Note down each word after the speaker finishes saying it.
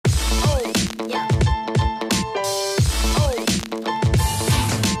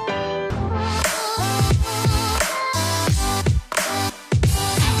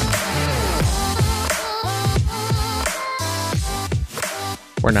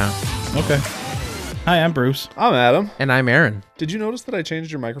We're not. Okay. Hi, I'm Bruce. I'm Adam. And I'm Aaron. Did you notice that I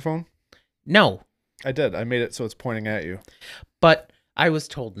changed your microphone? No, I did. I made it so it's pointing at you. but I was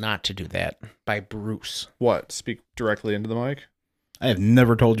told not to do that by Bruce. What? Speak directly into the mic? I have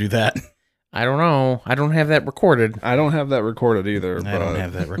never told you that. I don't know. I don't have that recorded. I don't have that recorded either. I don't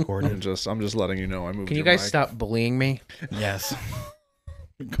have that I'm recorded. just letting you know I moved. Can you your guys mic. stop bullying me? Yes.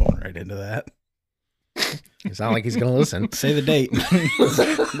 Going right into that. It's not like he's going to listen. Say the date.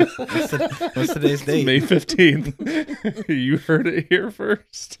 What's today's date? May 15th. You heard it here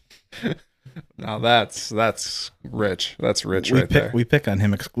first. Now that's rich. That's rich right there. We pick on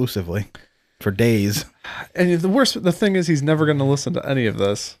him exclusively for days. And the thing is, he's never going to listen to any of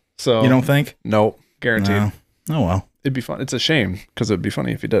this. So You don't think? Nope, guaranteed. No. Oh, well. It'd be fun. It's a shame because it'd be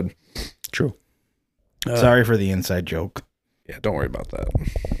funny if he did. True. Sorry for the inside joke. Yeah, don't worry about that.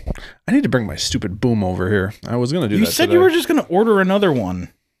 I need to bring my stupid boom over here. I was going to do that You said today. you were just going to order another one.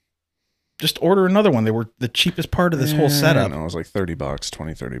 Just order another one. They were the cheapest part of this whole setup. No, it was like $30,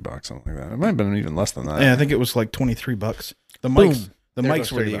 $20, something like that. It might have been even less than that. Yeah, I think it was like $23. The Boom. mics, the There mics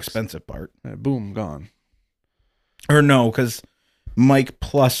goes were the $30. expensive part. Yeah, boom, gone. Or no, because mic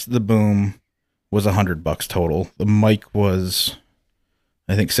plus the boom was $100 total. The mic was,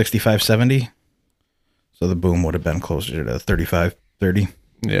 I think, 65-70. So the boom would have been closer to 35-30.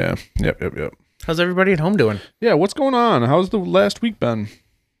 Yeah. Yep. How's everybody at home doing? Yeah, what's going on? How's the last week been?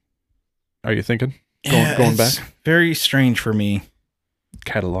 Are you thinking? Going back? Very strange for me.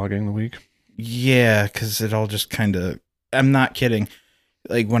 Cataloging the week? Yeah, because it all just kind of, I'm not kidding.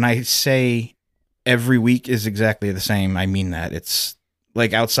 Like when I say every week is exactly the same, I mean that. It's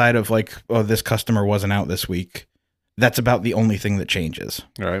like outside of like, oh, this customer wasn't out this week. That's about the only thing that changes.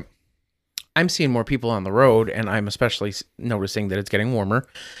 All right. I'm seeing more people on the road, and I'm especially noticing that it's getting warmer.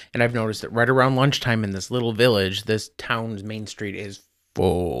 And I've noticed that right around lunchtime in this little village, this town's main street is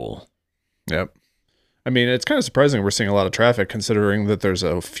full. Yep. I mean, it's kind of surprising we're seeing a lot of traffic considering that there's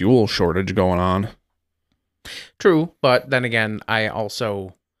a fuel shortage going on. True, but then again, I've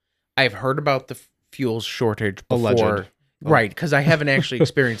heard about the fuel shortage before. Alleged. Right, because I haven't actually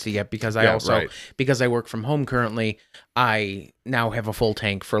experienced it yet because because I work from home currently, I now have a full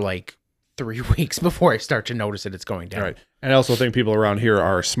tank for like 3 weeks before I start to notice that it's going down. Right. And I also think people around here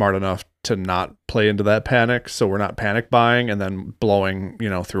are smart enough to not play into that panic, so we're not panic buying and then blowing,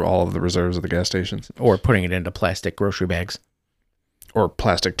 through all of the reserves of the gas stations. Or putting it into plastic grocery bags. Or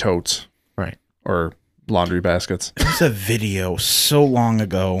plastic totes. Right. Or laundry baskets. There's a video so long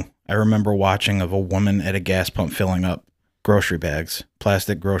ago I remember watching of a woman at a gas pump filling up grocery bags,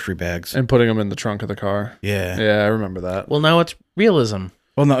 plastic grocery bags. And putting them in the trunk of the car. Yeah. Yeah, I remember that. Well, now it's realism.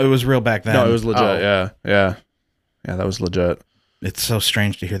 Well, no, it was real back then. No, it was legit. Oh. Yeah, that was legit. It's so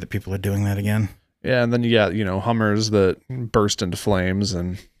strange to hear that people are doing that again. Yeah, and then you got, Hummers that burst into flames,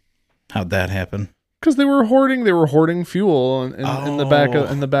 and How'd that happen? because they were hoarding fuel in the back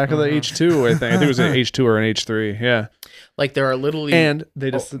of the H2. I think it was an H2 or an H3. Yeah, Like there are literally... and they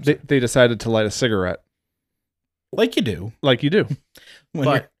decided to light a cigarette, Like you do. like you do.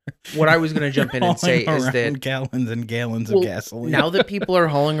 But what I was going to jump in and say is that gallons and gallons of gasoline. now that people are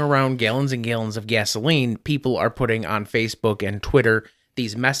hauling around gallons and gallons of gasoline, people are putting on Facebook and Twitter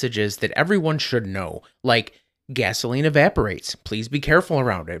these messages that everyone should know. Like, gasoline evaporates. Please be careful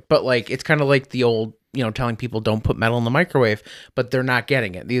around it. But like, it's kind of like the old, telling people don't put metal in the microwave, but they're not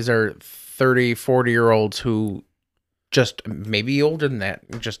getting it. These are 30, 40-year-olds who just maybe older than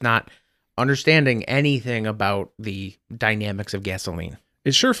that, just not understanding anything about the dynamics of gasoline.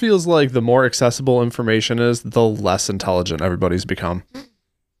 It sure feels like the more accessible information is, the less intelligent everybody's become.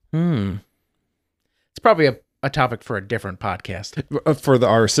 It's probably a topic for a different podcast. For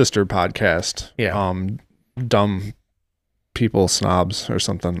our sister podcast. Yeah. Dumb people snobs or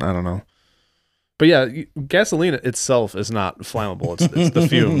something. I don't know. But yeah, gasoline itself is not flammable. It's the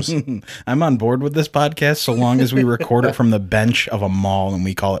fumes. I'm on board with this podcast so long as we record it from the bench of a mall and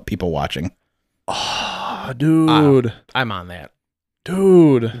we call it people watching. Oh, dude. I'm on that.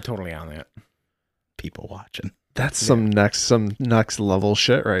 Dude. I'm totally on that. People watching. That's some next level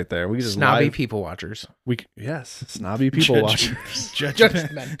shit right there. We just Snobby people watchers. Yes, snobby people watchers.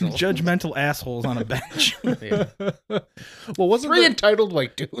 Judgmental assholes on a bench. Yeah. Well, wasn't Three there, entitled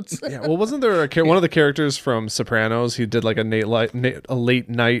white dudes. yeah, well, wasn't there one of the characters from Sopranos? He did like a late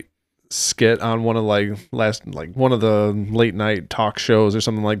night skit on one of one of the late night talk shows or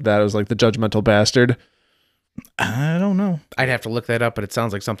something like that. It was like the judgmental bastard. I don't know. I'd have to look that up, but it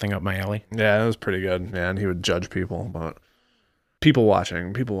sounds like something up my alley. Yeah, it was pretty good. Yeah, and he would judge people, but people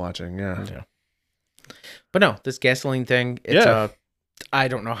watching. Yeah. But no, this gasoline thing, I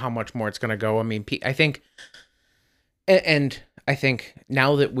don't know how much more it's going to go. I mean, I think, and I think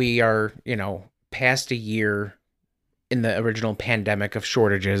now that we are, past a year in the original pandemic of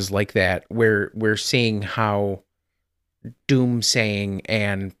shortages like that, we're seeing how doomsaying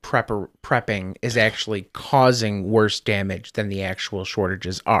and prepping is actually causing worse damage than the actual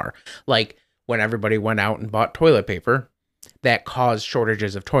shortages are. Like when everybody went out and bought toilet paper, that caused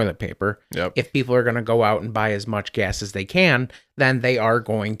shortages of toilet paper. Yep. If people are going to go out and buy as much gas as they can, then they are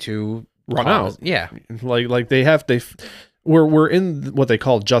going to run out. Yeah. Like we're in what they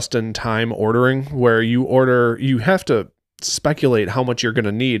call just in time ordering, where you have to speculate how much you're going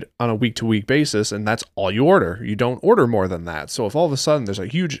to need on a week to week basis, and that's all you order. You don't order more than that. So if all of a sudden there's a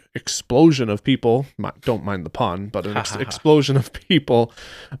huge explosion of people, don't mind the pun, but an explosion of people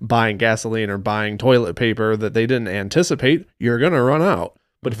buying gasoline or buying toilet paper that they didn't anticipate, you're going to run out.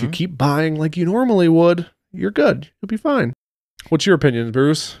 But if you keep buying like you normally would, you're good. You'll be fine. What's your opinion,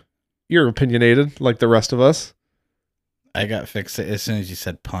 Bruce? You're opinionated like the rest of us. I got fixated as soon as you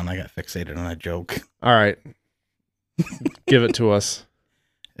said pun. I got fixated on a joke. All right. Give it to us.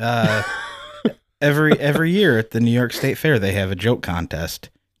 Every year at the New York State Fair, they have a joke contest.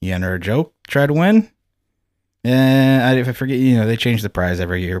 You enter a joke, try to win. I forget, they change the prize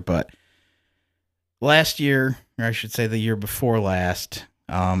every year, but last year, or I should say the year before last,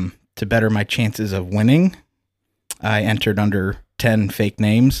 to better my chances of winning, I entered under 10 fake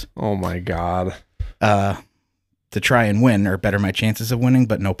names. Oh my God. To try and win or better my chances of winning,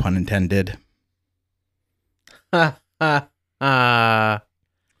 but no pun intended. I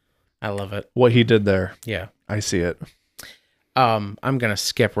love it. What he did there. Yeah. I see it. I'm going to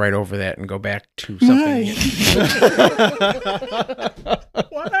skip right over that and go back to something.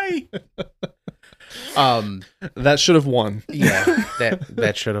 Why? That should have won. Yeah,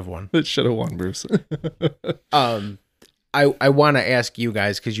 that should have won. It should have won, Bruce. I want to ask you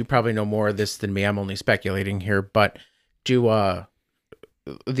guys, because you probably know more of this than me. I'm only speculating here, but do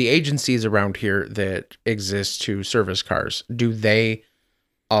the agencies around here that exist to service cars, do they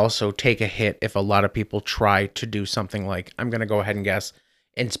also take a hit if a lot of people try to do something like, I'm going to go ahead and guess,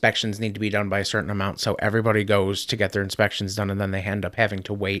 inspections need to be done by a certain amount, so everybody goes to get their inspections done, and then they end up having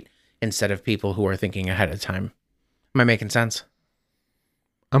to wait instead of people who are thinking ahead of time? Am I making sense?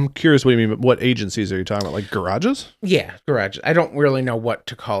 I'm curious what you mean, but what agencies are you talking about? Like garages? Yeah, garages. I don't really know what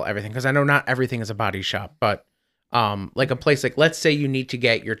to call everything, because I know not everything is a body shop, but like a place like, let's say you need to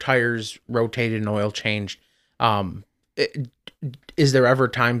get your tires rotated and oil changed. Is there ever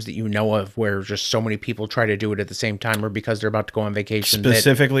times that you know of where just so many people try to do it at the same time, or because they're about to go on vacation?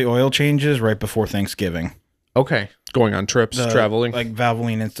 Specifically oil changes right before Thanksgiving. Okay. Going on trips, traveling. Like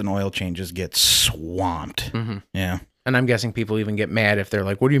Valvoline instant oil changes get swamped. Mm-hmm. Yeah. And I'm guessing people even get mad if they're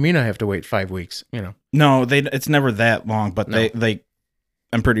like, what do you mean I have to wait 5 weeks? No, it's never that long, but they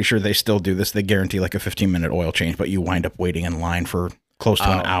I'm pretty sure they still do this. They guarantee like a 15-minute oil change, but you wind up waiting in line for close to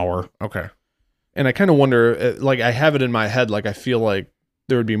an hour. Okay. And I kind of wonder, like I have it in my head, like I feel like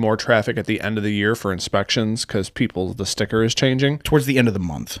there would be more traffic at the end of the year for inspections because the sticker is changing. Towards the end of the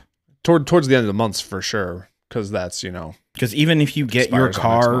month. Towards the end of the month for sure, because that's, Because even if you get your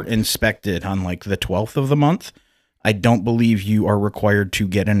car inspected on like the 12th of the month, I don't believe you are required to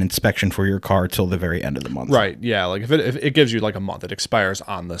get an inspection for your car till the very end of the month. Right. Yeah. Like if it gives you like a month, it expires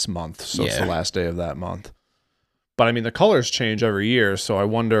on this month. So it's the last day of that month. But I mean, the colors change every year. So I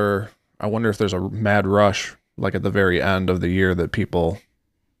wonder if there's a mad rush, like at the very end of the year, that people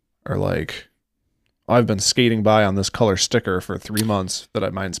are like, I've been skating by on this color sticker for 3 months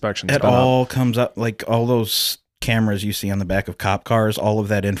that my inspection's It been all up. comes up, like all those cameras you see on the back of cop cars, all of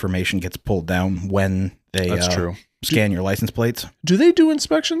that information gets pulled down when they That's true. Scan your license plates. Do they do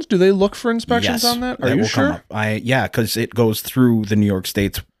inspections? Do they look for inspections on that? Are you sure? Yeah, because it goes through the New York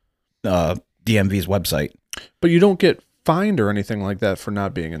State's DMV's website. But you don't get fined or anything like that for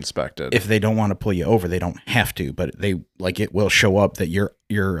not being inspected. If they don't want to pull you over, they don't have to, but it will show up that your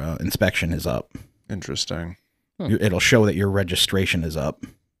inspection is up. Interesting. It'll show that your registration is up.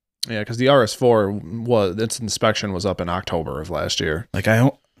 Yeah, because the RS4 its inspection was up in October of last year. Like I'm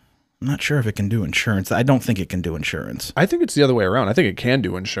not sure if it can do insurance. I don't think it can do insurance. I think it's the other way around. I think it can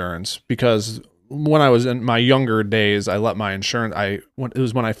do insurance because when I was in my younger days, I let my insurance. It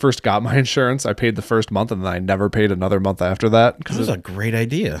was when I first got my insurance. I paid the first month and then I never paid another month after that. Because it was a great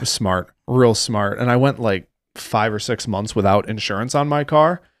idea. It was smart, real smart. And I went like 5 or 6 months without insurance on my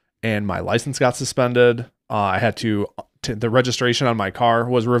car, and my license got suspended. I had the registration on my car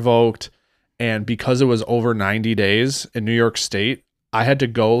was revoked, and because it was over 90 days in New York State, I had to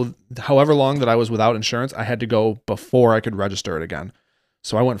go, however long that I was without insurance, I had to go before I could register it again.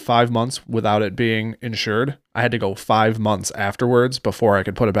 So I went 5 months without it being insured. I had to go 5 months afterwards before I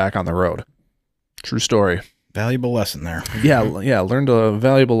could put it back on the road. True story. Valuable lesson there. Yeah, learned a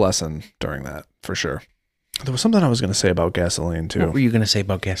valuable lesson during that, for sure. There was something I was going to say about gasoline, too. What were you going to say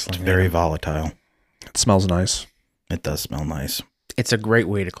about gasoline? It's very volatile. It smells nice. It does smell nice. It's a great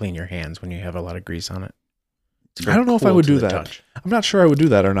way to clean your hands when you have a lot of grease on it. I don't know if I would do that. Touch. I'm not sure I would do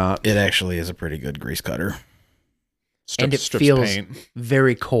that or not. It actually is a pretty good grease cutter. And it feels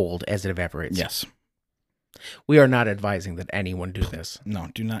very cold as it evaporates. Yes. We are not advising that anyone do this. No,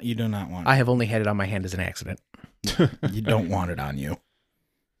 do not. You do not want it. I have only had it on my hand as an accident. You don't want it on you.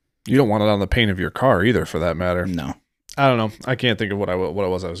 You don't want it on the paint of your car either, for that matter. No. I don't know. I can't think of what it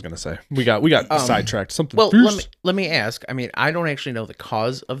was I was going to say. We got sidetracked. Something. Well, let me ask. I mean, I don't actually know the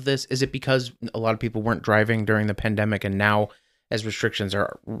cause of this. Is it because a lot of people weren't driving during the pandemic, and now, as restrictions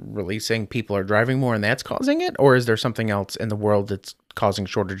are releasing, people are driving more, and that's causing it? Or is there something else in the world that's causing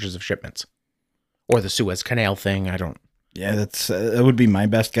shortages of shipments, or the Suez Canal thing? I don't. Yeah, that would be my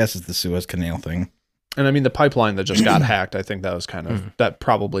best guess. Is the Suez Canal thing. And I mean, the pipeline that just got hacked, I think that was kind of, that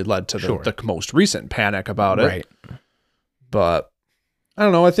probably led to the most recent panic about it. Right. But I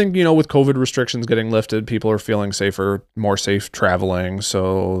don't know. I think, with COVID restrictions getting lifted, people are feeling safer, more safe traveling.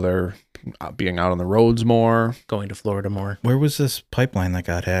 So they're being out on the roads more. Going to Florida more. Where was this pipeline that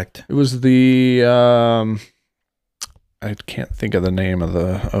got hacked? It was the, I can't think of the name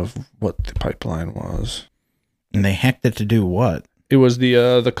of what the pipeline was. And they hacked it to do what? It was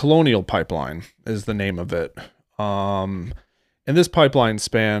the Colonial Pipeline is the name of it. And this pipeline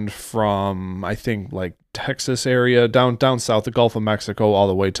spanned from, I think, like Texas area, down south, the Gulf of Mexico, all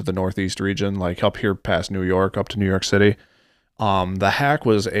the way to the Northeast region, like up here past New York, up to New York City. The hack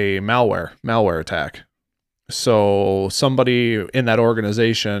was a malware attack. So somebody in that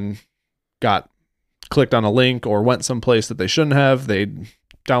organization got clicked on a link or went someplace that they shouldn't have. They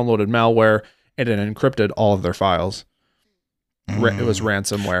downloaded malware and it encrypted all of their files. It was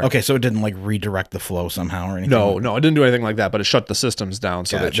ransomware. Okay, so it didn't like redirect the flow somehow or anything? No, it didn't do anything like that, but it shut the systems down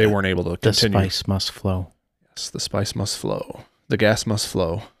so that they weren't able to continue. The spice must flow. Yes, the spice must flow. The gas must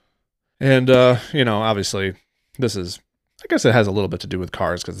flow. And, obviously, this is, I guess it has a little bit to do with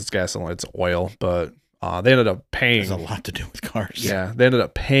cars because it's gasoline, it's oil, but they ended up paying. There's a lot to do with cars. Yeah, they ended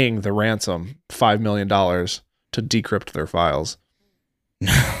up paying the ransom $5 million to decrypt their files.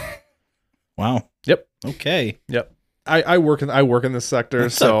 Wow. Yep. Okay. Yep. I work in this sector,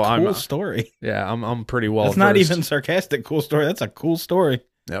 That's so a cool story. Yeah, I'm pretty well. That's not even sarcastic. Cool story. That's a cool story.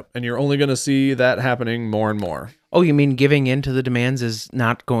 Yep, and you're only going to see that happening more and more. Oh, you mean giving in to the demands is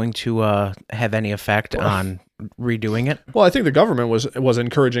not going to have any effect on redoing it? Well, I think the government was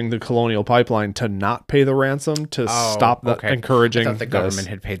encouraging the Colonial Pipeline to not pay the ransom to stop encouraging. I thought the government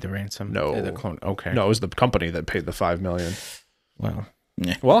had paid the ransom. No, okay. No, it was the company that paid the $5 million. Well.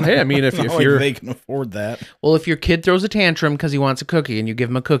 Yeah. Well, hey, I mean, if you're they can afford that. Well, if your kid throws a tantrum because he wants a cookie and you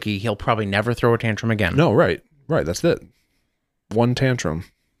give him a cookie, he'll probably never throw a tantrum again. No, right, that's it. One tantrum.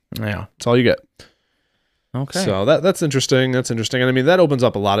 Yeah, that's all you get. Okay. So that's interesting. That's interesting, and I mean that opens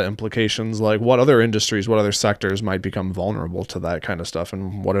up a lot of implications, like what other industries, what other sectors might become vulnerable to that kind of stuff,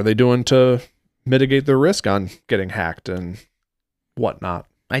 and what are they doing to mitigate their risk on getting hacked and whatnot.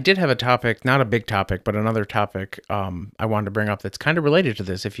 I did have a topic, not a big topic, but another topic I wanted to bring up that's kind of related to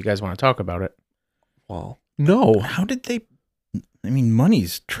this if you guys want to talk about it. Well, no. How did they... I mean,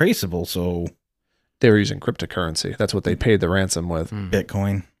 money's traceable, so... They were using cryptocurrency. That's what they paid the ransom with.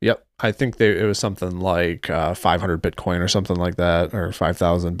 Bitcoin. Yep. I think it was something like 500 Bitcoin or something like that, or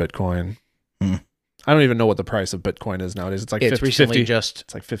 5,000 Bitcoin. I don't even know what the price of Bitcoin is nowadays. It's like it's 50, recently 50, just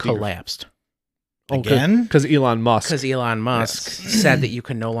it's like 50 collapsed. Again? Because Elon Musk. Because Elon Musk said that you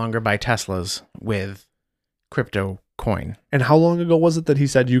can no longer buy Teslas with crypto coin. And how long ago was it that he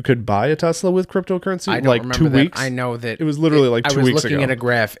said you could buy a Tesla with cryptocurrency? I don't like remember 2 that. weeks? I know that it was literally like 2 weeks ago. I was looking at a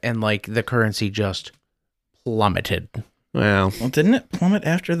graph and like the currency just plummeted. Well, didn't it plummet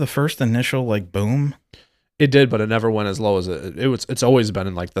after the first initial like boom? It did, but it never went as low as it was. It's always been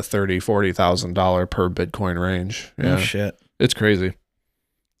in like the $30,000-$40,000 per Bitcoin range. Yeah. Oh shit, it's crazy.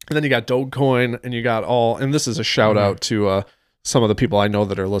 And then you got Dogecoin, and you got and this is a shout out to some of the people I know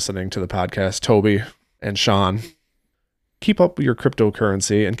that are listening to the podcast, Toby and Sean. Keep up your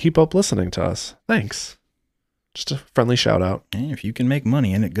cryptocurrency and keep up listening to us. Thanks. Just a friendly shout out. Hey, if you can make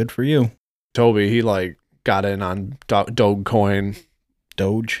money in it, good for you. Toby, he like got in on Dogecoin.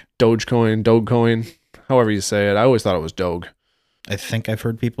 Dogecoin, however you say it. I always thought it was Doge. I think I've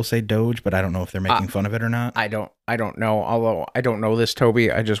heard people say Doge, but I don't know if they're making fun of it or not. I don't know. Although I don't know this,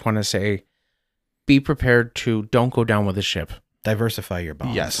 Toby, I just want to say, be prepared to don't go down with the ship. Diversify your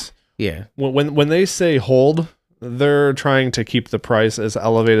bonds. Yes. Yeah. When they say hold, they're trying to keep the price as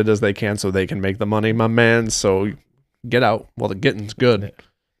elevated as they can so they can make the money, my man. So get out while the getting's good.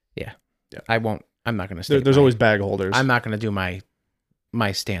 Yeah. I won't I'm not going to state There's always bag holders. I'm not going to do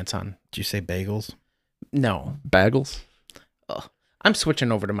my stance on. Did you say bagels? No. Bagels? Ugh. I'm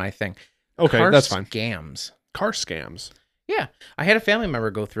switching over to my thing. Okay, car that's fine. Scams. Car scams. Yeah. I had a family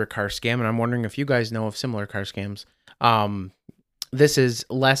member go through a car scam, and I'm wondering if you guys know of similar car scams. This is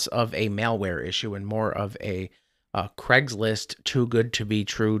less of a malware issue and more of a Craigslist too good to be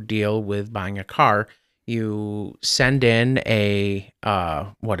true deal with buying a car. You send in a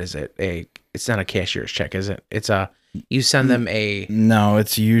what is it? It's not a cashier's check, is it? It's you send them a No,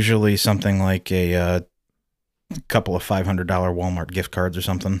 it's usually something like a couple of $500 Walmart gift cards or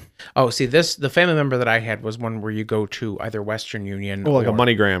something. Oh, see, the family member that I had was one where you go to either Western Union or like a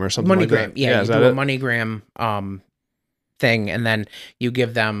MoneyGram or something like that. Yeah, you is do that a it? MoneyGram thing, and then you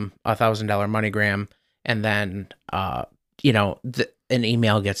give them $1,000 MoneyGram, and then an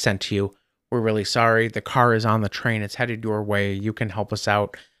email gets sent to you. We're really sorry. The car is on the train. It's headed your way. You can help us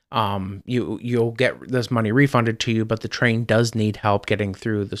out. You'll get this money refunded to you, but the train does need help getting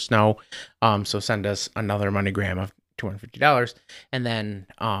through the snow. So send us another MoneyGram of $250. And then,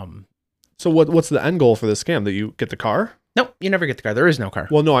 So what's the end goal for this scam? That you get the car? nope, you never get the car. There is no car.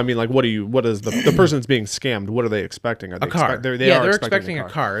 Well, no, I mean, like, what is the person that's being scammed? What are they expecting? Are they A car. They're expecting a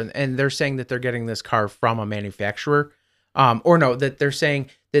car, and they're saying that they're getting this car from a manufacturer, or no, that they're saying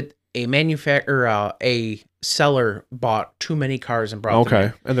that a seller bought too many cars and brought them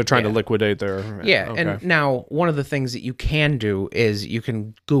in. And they're trying to Yeah. liquidate their Yeah, okay. and now one of the things that you can do is you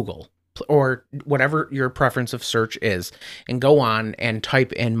can Google or whatever your preference of search is, and go on and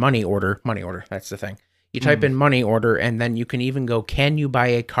type in money order. That's the thing. You type in money order, and then you can even go, can you buy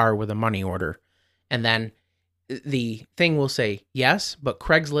a car with a money order? And then the thing will say yes, but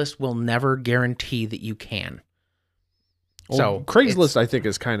Craigslist will never guarantee that you can. So Craigslist, I think,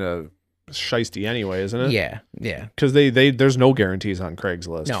 is kind of shisty anyway, isn't it? Yeah. Because they there's no guarantees on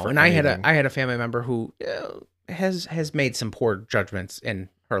Craigslist. No, for and anything. I had a family member who has made some poor judgments in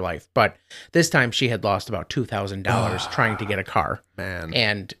her life, but this time she had lost about $2,000 trying to get a car. Man.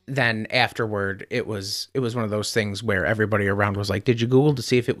 And then afterward, it was one of those things where everybody around was like, "Did you Google to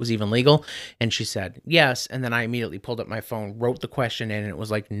see if it was even legal?" And she said yes. And then I immediately pulled up my phone, wrote the question in, and it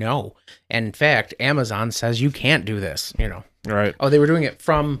was like, no. And in fact, Amazon says you can't do this. Right. Oh, they were doing it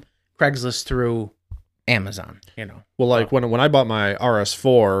from Craigslist through Amazon. Well, like when I bought my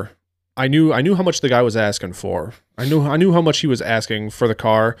RS4, I knew how much the guy was asking for. I knew how much he was asking for the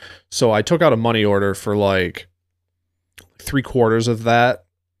car, so I took out a money order for like 3/4 of that,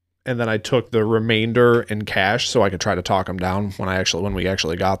 and then I took the remainder in cash so I could try to talk him down when we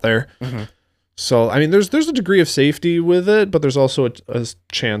actually got there. Mm-hmm. So I mean, there's a degree of safety with it, but there's also a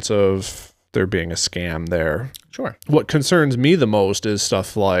chance of there being a scam there. Sure. What concerns me the most is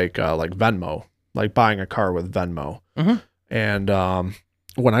stuff like Venmo, like buying a car with Venmo. Mm-hmm. And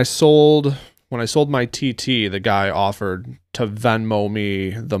when I sold my TT, the guy offered to Venmo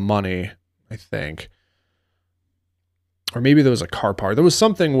me the money, I think. Or maybe there was a car part. There was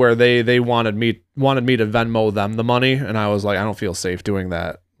something where they wanted me to Venmo them the money, and I was like, I don't feel safe doing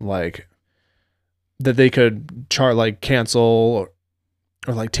that. Like that they could cancel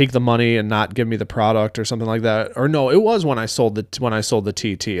or like take the money and not give me the product or something like that. Or no, it was when I sold the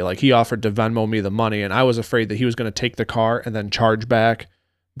TT. Like he offered to Venmo me the money, and I was afraid that he was going to take the car and then charge back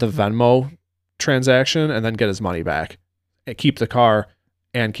the Venmo transaction and then get his money back and keep the car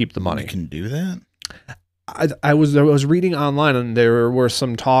and keep the money. You can do that? I was reading online, and there were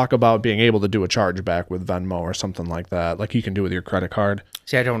some talk about being able to do a chargeback with Venmo or something like that, like you can do with your credit card.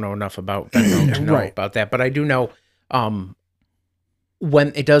 See, I don't know enough about Venmo to know Right. about that, but I do know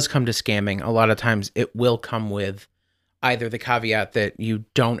when it does come to scamming, a lot of times it will come with either the caveat that you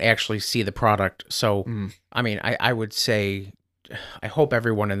don't actually see the product. So, I mean, I would say, I hope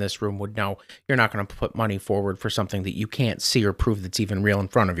everyone in this room would know you're not going to put money forward for something that you can't see or prove that's even real in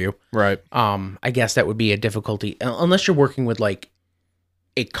front of you. Right. I guess that would be a difficulty unless you're working with like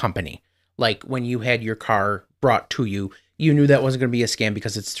a company. Like when you had your car brought to you, you knew that wasn't going to be a scam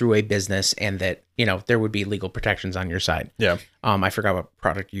because it's through a business, and that, there would be legal protections on your side. Yeah. I forgot what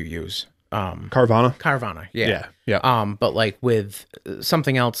product you use. Carvana. Yeah. Yeah. But like with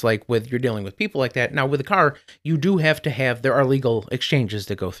something else, like you're dealing with people like that. Now with a car, you do have to have, there are legal exchanges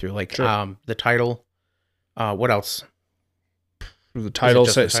to go through, like Sure. the title. What else? The title,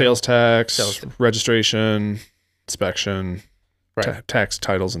 just the title? sales tax, Sales- registration, inspection, Right. tax,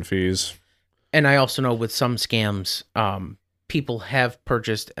 titles, and fees. And I also know with some scams, people have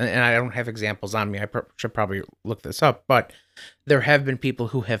purchased, and I don't have examples on me. I should probably look this up, but there have been people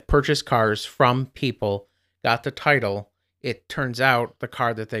who have purchased cars from people, got the title. It turns out the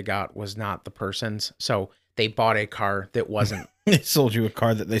car that they got was not the person's. So they bought a car that wasn't. They sold you a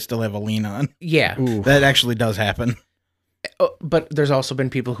car that they still have a lien on. Yeah. Ooh. That actually does happen. But there's also been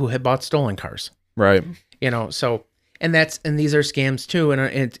people who have bought stolen cars. Right. So, and these are scams too.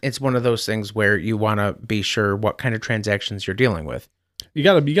 And it's one of those things where you want to be sure what kind of transactions you're dealing with. You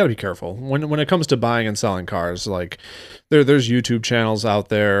gotta be careful when it comes to buying and selling cars. Like there's YouTube channels out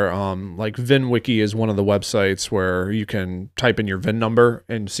there. Like VinWiki is one of the websites where you can type in your VIN number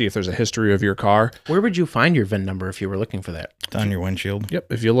and see if there's a history of your car. Where would you find your VIN number if you were looking for that? It's on your windshield.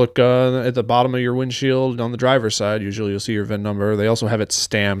 Yep. If you look at the bottom of your windshield on the driver's side, usually you'll see your VIN number. They also have it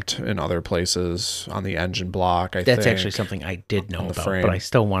stamped in other places on the engine block. That's actually something I did know about, but I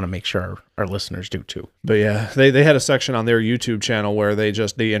still want to make sure our listeners do too. But yeah, they had a section on their YouTube channel where they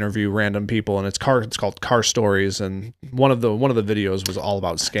interview random people, and it's called Car Stories, and one of the videos was all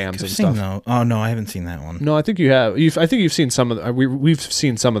about scams and stuff. Oh no, I haven't seen that one. No, I think you have. I think you've seen some of the, we've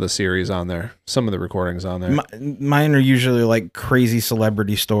seen some of the series on there, some of the recordings on there. Mine are usually like crazy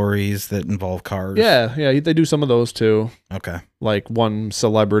celebrity stories that involve cars. Yeah, they do some of those too. Okay. Like one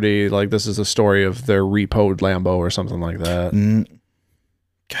celebrity, like this is a story of their repoed Lambo or something like that.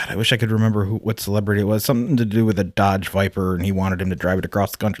 God, I wish I could remember what celebrity it was. Something to do with a Dodge Viper, and he wanted him to drive it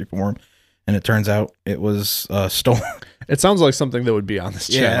across the country for him. And it turns out it was stolen. It sounds like something that would be on this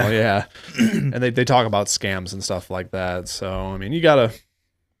channel, yeah. And they talk about scams and stuff like that. So, I mean, you gotta,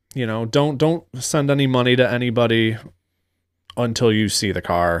 don't send any money to anybody until you see the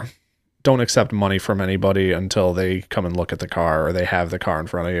car. Don't accept money from anybody until they come and look at the car or they have the car in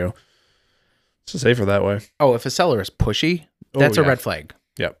front of you. It's safer that way. Oh, if a seller is pushy, that's a red flag.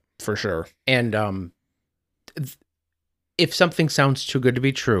 Yep, for sure. And if something sounds too good to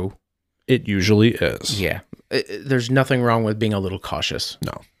be true, it usually is. Yeah. There's nothing wrong with being a little cautious.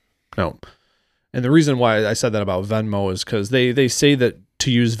 No. And the reason why I said that about Venmo is because they say that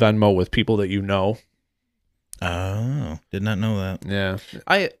to use Venmo with people that you know. Oh, did not know that. Yeah.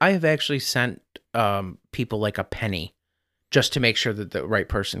 I have actually sent people like a penny just to make sure that the right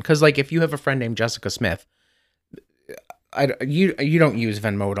person, because like if you have a friend named Jessica Smith, you don't use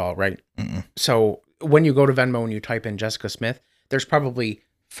Venmo at all, right? Mm-mm. So when you go to Venmo and you type in Jessica Smith, there's probably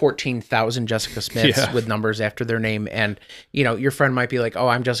 14,000 Jessica Smiths with numbers after their name. And, your friend might be like, oh,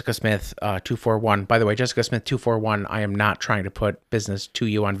 I'm Jessica Smith 241. By the way, Jessica Smith 241, I am not trying to put business to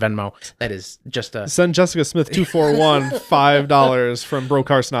you on Venmo. That is just a... Send Jessica Smith 241 $5 from Bro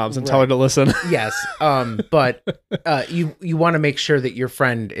Car Snobs and tell her to listen. Yes. But you want to make sure that your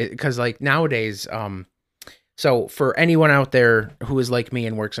friend, because like nowadays... So for anyone out there who is like me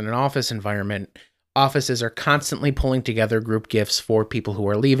and works in an office environment, offices are constantly pulling together group gifts for people who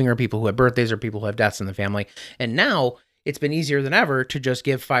are leaving or people who have birthdays or people who have deaths in the family. And now it's been easier than ever to just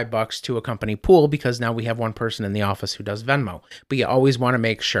give $5 to a company pool because now we have one person in the office who does Venmo. But you always want to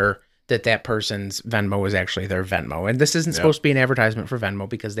make sure that person's Venmo is actually their Venmo. And this isn't supposed to be an advertisement for Venmo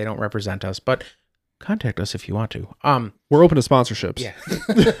because they don't represent us, but contact us if you want to. We're open to sponsorships. Yeah.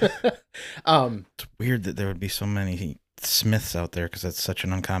 It's weird that there would be so many Smiths out there because that's such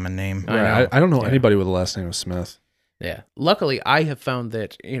an uncommon name. I don't know anybody with the last name of Smith. Yeah. Luckily, I have found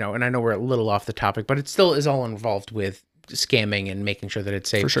that, and I know we're a little off the topic, but it still is all involved with scamming and making sure that it's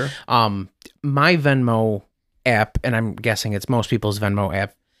safe. For sure. My Venmo app, and I'm guessing it's most people's Venmo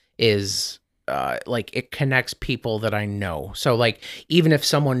app, is it connects people that I know. So like even if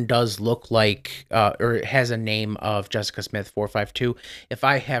someone does look like or has a name of Jessica Smith 452, if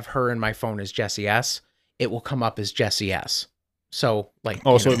I have her in my phone as Jessie S, it will come up as Jessie S. So like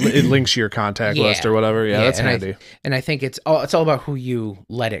so it links your contact list or whatever. Yeah, that's handy. And I think it's all about who you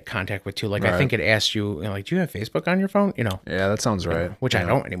let it contact with too. Like I think it asks you, like, do you have Facebook on your phone? Yeah, that sounds right. Which I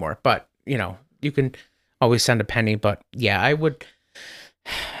don't anymore. But you can always send a penny. But yeah, I would.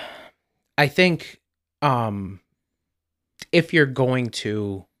 I think if you're going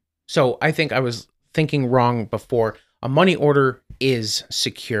to, so I think I was thinking wrong before. A money order is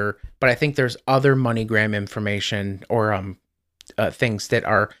secure, but I think there's other MoneyGram information or things that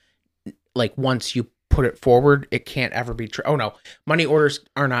are like once you put it forward, it can't ever be oh no, money orders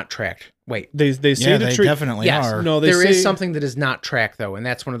are not tracked. Wait, they say they definitely are. No, there is something that is not tracked though, and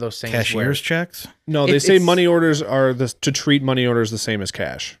that's one of those things. Cashier's checks? No, they say money orders are to treat money orders the same as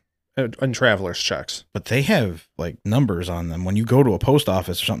cash and traveler's checks. But they have like numbers on them when you go to a post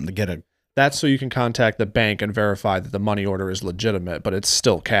office or something to get a. That's so you can contact the bank and verify that the money order is legitimate, but it's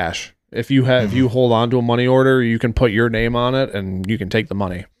still cash. If you if you hold on to a money order, you can put your name on it and you can take the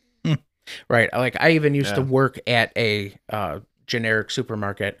money. Right. Like I even used to work at a generic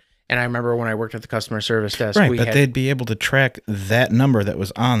supermarket, and I remember when I worked at the customer service desk, they'd be able to track that number that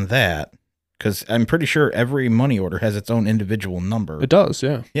was on that because I'm pretty sure every money order has its own individual number. It does,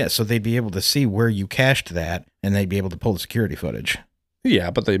 yeah. Yeah, so they'd be able to see where you cashed that, and they'd be able to pull the security footage.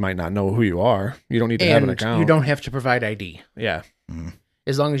 Yeah, but they might not know who you are. You don't need to have an account. You don't have to provide ID. Yeah.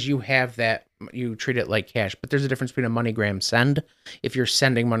 As long as you have that, you treat it like cash. But there's a difference between a MoneyGram send. If you're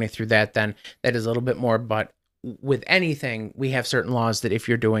sending money through that, then that is a little bit more. But with anything, we have certain laws that if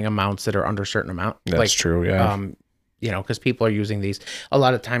you're doing amounts that are under a certain amount, That's true, yeah. Because people are using these. A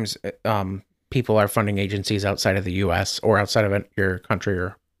lot of times, people are funding agencies outside of the U.S. or outside of your country,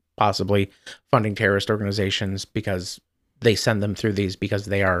 or possibly funding terrorist organizations because they send them through these because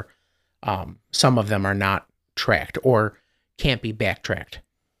they are, some of them are not tracked or can't be backtracked.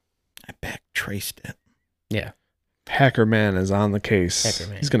 I backtraced it. Yeah. Hacker Man is on the case.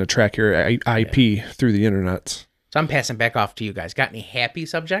 He's going to track your IP through the internet. So I'm passing back off to you guys. Got any happy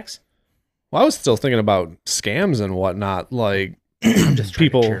subjects? Well, I was still thinking about scams and whatnot. Like, I'm just trying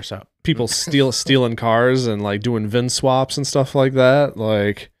to cheer us up. People stealing cars and like doing VIN swaps and stuff like that.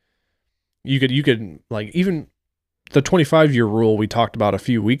 Like, you could like, even the 25-year rule we talked about a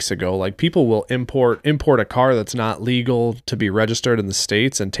few weeks ago, like people will import a car that's not legal to be registered in the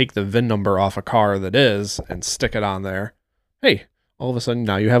States and take the VIN number off a car that is and stick it on there. Hey, all of a sudden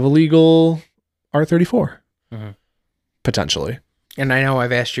now you have a legal R34. Potentially. And I know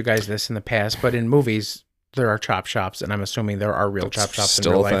I've asked you guys this in the past, but in movies there are chop shops, and I'm assuming there are real chop shops in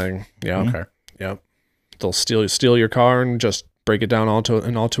real life. Still a thing. Yeah. Okay. Yep. They'll steal your car and just break it down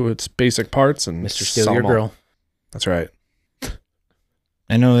onto its basic parts and Mr. Steal Your Girl. That's right.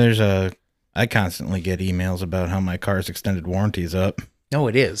 I know I constantly get emails about how my car's extended warranty is up. No,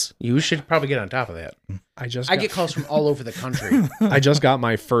 it is. You should probably get on top of that. I get calls from all over the country. I just got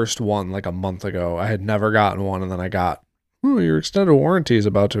my first one like a month ago. I had never gotten one, and then I got, your extended warranty is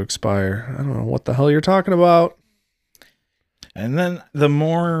about to expire. I don't know what the hell you're talking about. And then the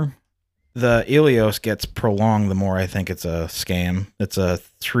more the Ilios gets prolonged, the more I think it's a scam. It's a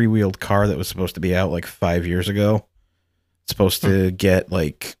 3-wheeled car that was supposed to be out like 5 years ago. It's supposed to get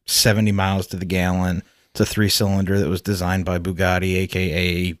like 70 miles to the gallon. It's a 3-cylinder that was designed by Bugatti,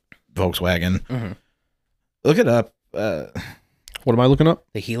 a.k.a. Volkswagen. Look it up. What am I looking up?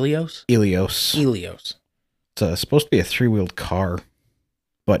 The Helios? Ilios. It's supposed to be a 3-wheeled car,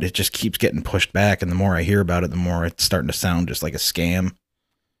 but it just keeps getting pushed back. And the more I hear about it, the more it's starting to sound just like a scam.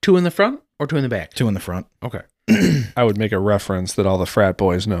 2 in the front or 2 in the back? 2 in the front. Okay. I would make a reference that all the frat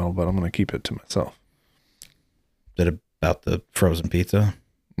boys know, but I'm going to keep it to myself. Is it about the frozen pizza?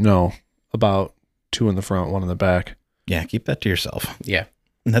 No, about 2 in the front, 1 in the back. Yeah, keep that to yourself. Yeah.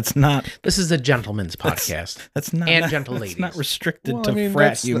 That's not... This is a gentleman's podcast. That's not... And gentle ladies. That's not restricted to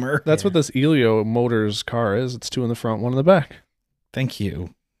frat humor. That's what this Elio Motors car is. It's 2 in the front, 1 in the back. Thank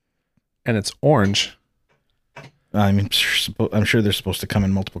you. And it's orange. I'm sure they're supposed to come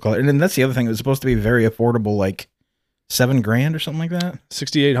in multiple colors. And then that's the other thing. It was supposed to be very affordable, like $7,000 or something like that.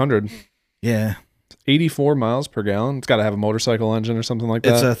 6,800. Yeah. 84 miles per gallon. It's got to have a motorcycle engine or something like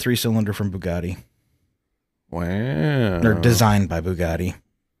that. It's a 3-cylinder from Bugatti. Wow. They're designed by Bugatti.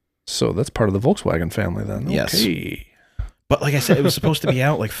 So that's part of the Volkswagen family then. Yes. Okay. But like I said, it was supposed to be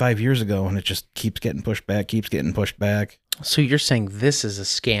out like 5 years ago, and it just keeps getting pushed back. So you're saying this is a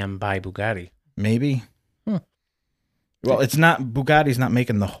scam by Bugatti? Maybe. Well, it's not. Bugatti's not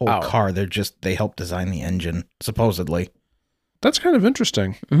making the whole car. They help design the engine, supposedly. That's kind of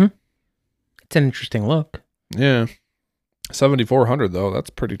interesting. It's an interesting look. Yeah. 7,400 though.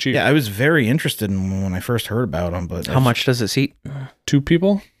 That's pretty cheap. Yeah, I was very interested in when I first heard about them. But how much does it seat? 2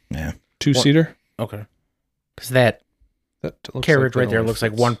 people? Yeah. 2-seater? Okay. Because that carriage right there looks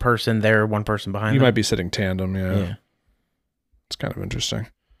like one person there, one person behind. You might be sitting tandem. Yeah. It's kind of interesting.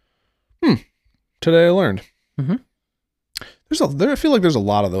 Today I learned. I feel like there's a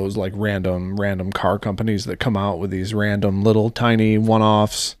lot of those like random car companies that come out with these random little tiny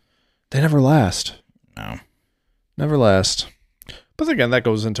one-offs. They never last. No. Never last. But again, that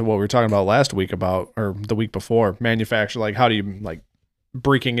goes into what we were talking about last week or the week before. Manufacture, like how do you like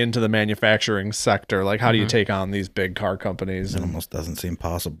breaking into the manufacturing sector? Like how do you take on these big car companies? It almost doesn't seem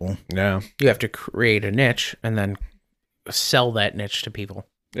possible. Yeah. You have to create a niche and then sell that niche to people.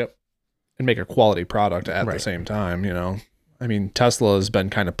 Yep. And make a quality product at the same time, I mean, Tesla has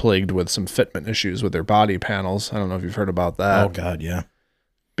been kind of plagued with some fitment issues with their body panels. I don't know if you've heard about that. Oh, God, yeah.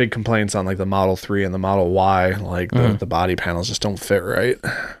 Big complaints on like the Model 3 and the Model Y. Like the body panels just don't fit right.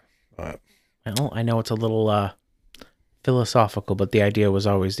 But, well, I know it's a little philosophical, but the idea was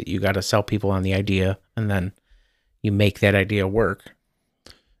always that you got to sell people on the idea, and then you make that idea work.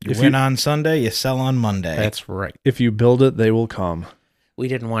 You win on Sunday, you sell on Monday. That's right. If you build it, they will come. We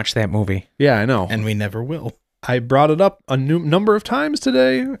didn't watch that movie. Yeah, I know. And we never will. I brought it up a number of times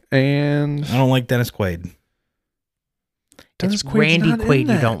today, and I don't like Dennis Quaid. It's Randy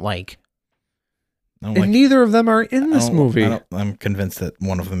Quaid you don't like. I don't And like, neither of them are in this movie. I'm convinced that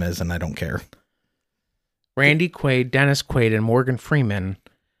one of them is, and I don't care. Randy Quaid, Dennis Quaid, and Morgan Freeman.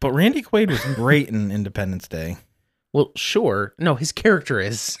 But Randy Quaid was great in Independence Day. Well, sure. No, his character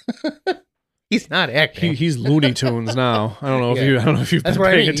is. He's not acting. He's Looney Tunes now. I don't know if you've That's been what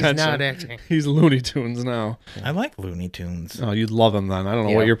I paying mean. attention. He's not acting. He's Looney Tunes now. I like Looney Tunes. Oh, you'd love him then. I don't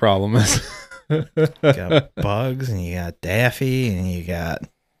know Yeah. what your problem is. You got Bugs, and you got Daffy, and you got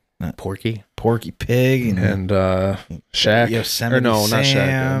Porky Pig, and Shaq. Yosemite Or no, not Shaq.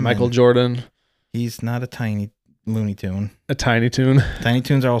 Sam, Michael and Jordan. He's not a tiny Looney Tune. A Tiny Toon. Tiny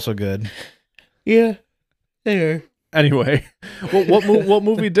Toons are also good. Yeah. There. Anyway, what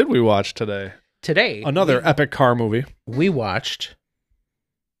movie did we watch today? Today. Another epic car movie. We watched.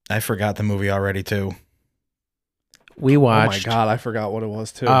 I forgot the movie already too. We watched. Oh my god, I forgot what it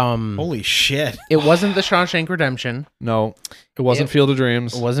was too. Holy shit! It wasn't The Shawshank Redemption. No, it wasn't Field of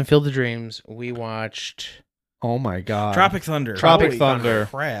Dreams. It wasn't Field of Dreams. We watched. Oh my god. Tropic Thunder. Tropic Holy Thunder.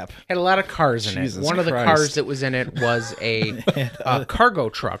 Crap. Had a lot of cars in Jesus it. One of the Christ. cars that was in it was a cargo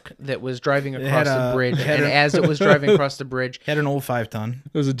truck that was driving across the bridge. And as it was driving across the bridge, Had an old 5-ton.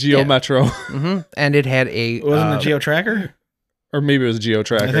 It was a Geo Metro. and it had a. It wasn't a Geo Tracker. Or maybe it was a Geo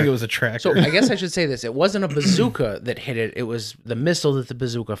Tracker. I think it was a Tracker. So I guess I should say this: it wasn't a bazooka that hit it; it was the missile that the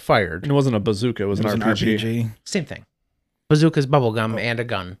bazooka fired. And it wasn't a bazooka. It was, it was an RPG. Same thing. Bazooka's bubble gum and a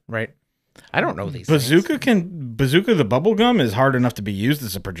gun, right? I don't know these Bazooka the bubble gum is hard enough to be used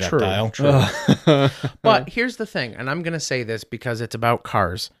as a projectile. True. But here's the thing, and I'm going to say this because it's about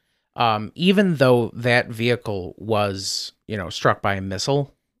cars. Even though that vehicle was, struck by a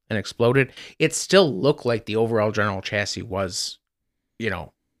missile and exploded, it still looked like the overall general chassis was,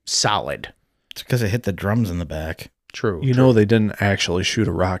 solid. It's because it hit the drums in the back. True. You know they didn't actually shoot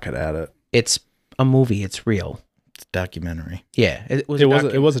a rocket at it. It's a movie. It's real. It's a documentary. Yeah, it was.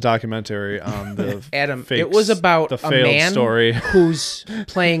 It was a documentary on the Adam. fakes, It was about the a failed man story who's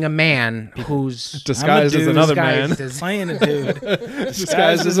playing a man who's disguised as dude another disguised man. as- Playing a dude.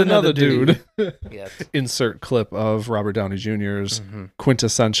 Disguised as another dude. Yes. Insert clip of Robert Downey Jr.'s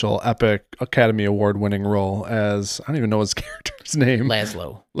quintessential epic Academy Award winning role as I don't even know his character's name.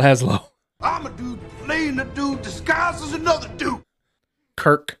 Laszlo. I'm a dude playing a dude disguised as another dude.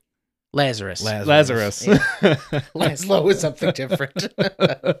 Kirk. Lazarus. Lazarus. Laszlo is something different.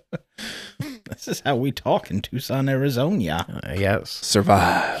 This is how we talk in Tucson, Arizona. Yes.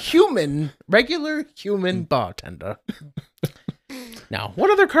 Survive. Regular human bartender. Now, what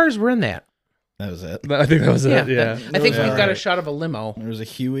other cars were in that? That was it. I think that was it. Yeah. I think Yeah, we've got a right. shot of a limo. There was a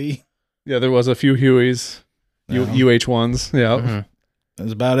Huey. Yeah, there was a few Hueys. No. UH1s. Yeah. That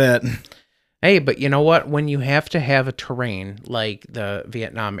was about it. Hey, but you know what? When you have to have a terrain like the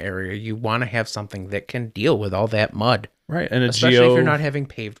Vietnam area, you want to have something that can deal with all that mud. Right. And Especially if you're not having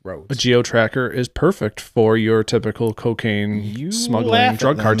paved roads. a Geo Tracker is perfect for your typical cocaine You smuggling laugh at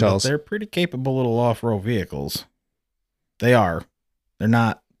drug them, cartels. but they're pretty capable little off-road vehicles. They are. They're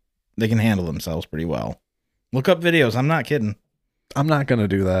not. They can handle themselves pretty well. Look up videos. I'm not kidding. I'm not going to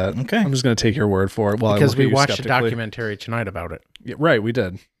do that. Okay. I'm just going to take your word for it. While Because I look we at you watched a skeptically. documentary tonight about it. Yeah, right, we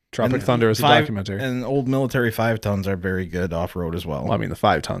did. Tropic And Thunder is a documentary. And old military 5-tons are very good off-road as well. Well, I mean, the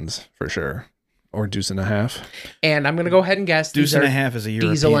 5 tons for sure. Or deuce and a half. And I'm going to go ahead and guess Deuce these and are a half is a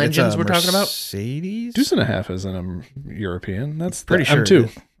European. diesel it's engines a we're talking about? Mercedes? Deuce and a half is an European. That's Pretty the sure.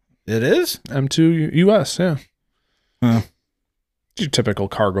 M2. It is? M2 US, yeah. Huh. Your typical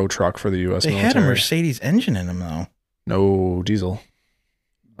cargo truck for the US They military. had a Mercedes engine in them, though. No, diesel.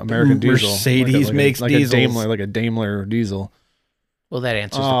 American diesel. Mercedes makes like diesels. A Daimler, like a Daimler diesel. Well, that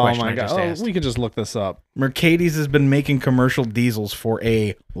answers the Oh question my I god! just asked. We could just look this up. Mercedes has been making commercial diesels for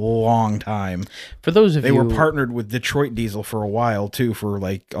a long time. For those of They you were partnered with Detroit Diesel for a while, too, for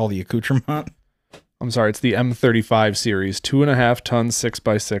like all the accoutrement. I'm sorry, it's the M35 series, 2.5 ton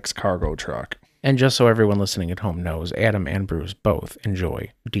 6x6 cargo truck. And just so everyone listening at home knows, Adam and Bruce both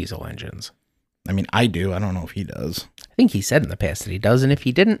enjoy diesel engines. I mean, I do. I don't know if he does. I think he said in the past that he does, and if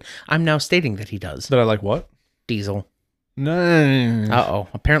he didn't, I'm now stating that he does. That I like what? Diesel. No. Uh-oh.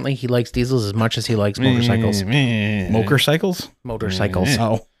 Apparently he likes diesels as much as he likes motorcycles. Motorcycles? Motorcycles.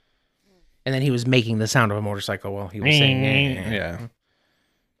 Oh. And then he was making the sound of a motorcycle while he was saying, Yeah.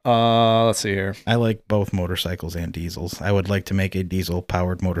 Let's see here. I like both motorcycles and diesels. I would like to make a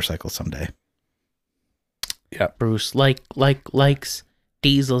diesel-powered motorcycle someday. Bruce likes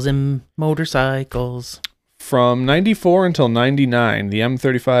diesels and motorcycles. From 94 until 99, the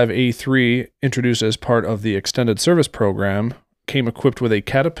M35A3, introduced as part of the Extended Service Program, came equipped with a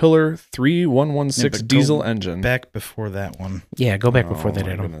Caterpillar 3116 Yeah, but diesel go engine. Back before that one. Yeah, go back before they my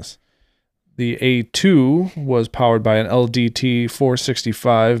did them. goodness. The A2 was powered by an LDT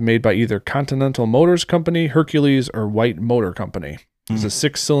 465 made by either Continental Motors Company, Hercules, or White Motor Company. It was a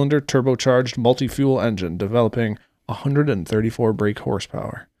 6-cylinder turbocharged multi-fuel engine developing 134 brake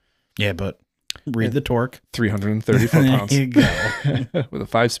horsepower. Yeah, but read the torque. 330 There foot-pounds. you go. With a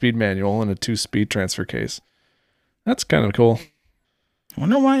 5-speed manual and a 2-speed transfer case. That's kind of cool. I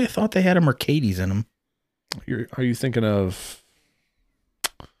wonder why I thought they had a Mercedes in them. Are you thinking of...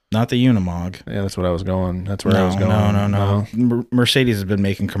 Not the Unimog. Yeah, that's what I was going. That's where I was going. No. Mercedes has been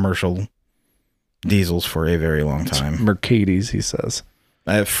making commercial diesels for a very long time. Mercedes, he says.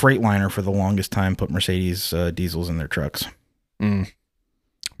 Freightliner for the longest time put Mercedes diesels in their trucks.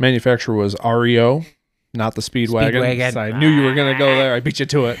 Manufacturer was REO, not the Speedwagon. Speedwagon. So I knew you were going to go there. I beat you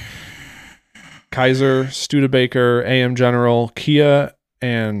to it. Kaiser, Studebaker, AM General, Kia,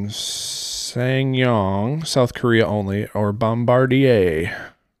 and SsangYong, South Korea only, or Bombardier.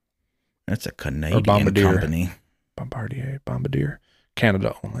 That's a Canadian Bombardier. company. Bombardier,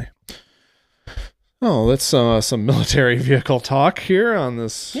 Canada only. Oh, that's some military vehicle talk here on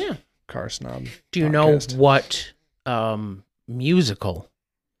this Car Snob. Do you podcast. know what musical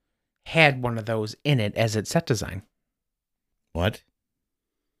had one of those in it as its set design? What?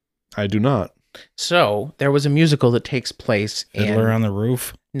 I do not. So there was a musical that takes place Fiddler in... on the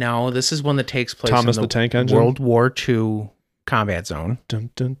Roof? No, this is one that takes place Thomas in the Tank Engine? World War II combat zone.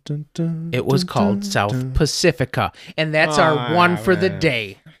 Dun, dun, dun, dun, It was dun, called dun, South dun. Pacifica, and that's our one for the man.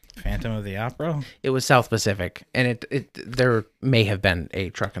 day. Phantom of the Opera? It was South Pacific, and there may have been a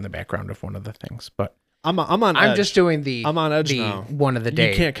truck in the background of one of the things, but I'm on I'm edge. just doing the I'm on edge the now. one of the day.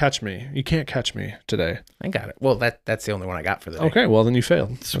 You can't catch me. You can't catch me today. I got it. Well, that's the only one I got for the day. Okay, well then you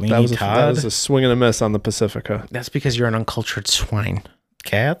failed. Sweeney that was Todd? a swing and a miss on the Pacifica. That's because you're an uncultured swine.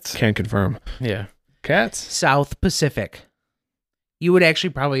 Cats? Can confirm. Yeah. Cats? South Pacific. You would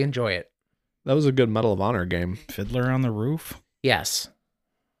actually probably enjoy it. That was a good Medal of Honor game. Fiddler on the Roof? Yes,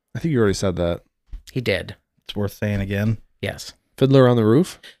 I think you already said that. he did. It's worth saying again. Yes. Fiddler on the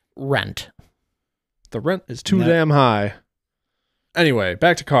Roof? Rent. The rent is too No. damn high. Anyway,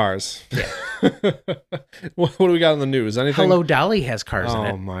 back to cars. Yeah. What do we got in the news? Anything? Hello Dolly has cars in Oh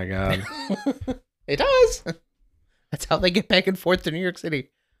it. my god. It does. That's how they get back and forth to New York City.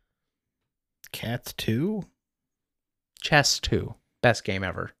 Cats 2? Chess 2. Best game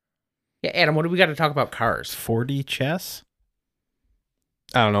ever. Yeah, Adam, what do we got to talk about cars? 4D chess?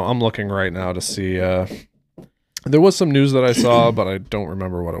 I don't know. I'm looking right now to see. There was some news that I saw, but I don't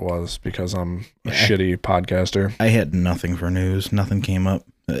remember what it was because I'm a shitty podcaster. I had nothing for news. Nothing came up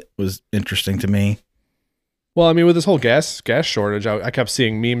that was interesting to me. Well, I mean, with this whole gas shortage, I kept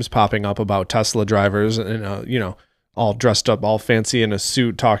seeing memes popping up about Tesla drivers and all dressed up, all fancy in a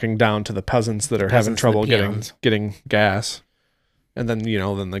suit, talking down to the peasants that are having Peasants, trouble the peons. getting gas. And then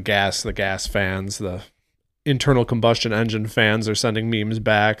then the gas fans, the internal combustion engine fans are sending memes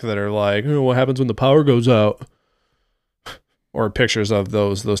back that are like, oh, what happens when the power goes out? Or pictures of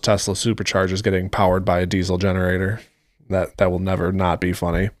those Tesla superchargers getting powered by a diesel generator. That will never not be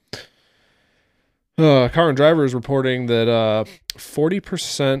funny. Car and Driver is reporting that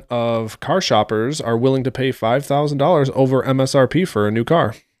 40% of car shoppers are willing to pay $5,000 over MSRP for a new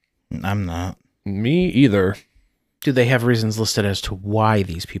car. I'm not. Me either. Do they have reasons listed as to why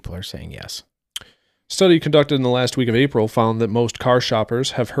these people are saying yes? Study conducted in the last week of April found that most car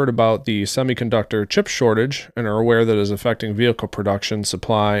shoppers have heard about the semiconductor chip shortage and are aware that it is affecting vehicle production,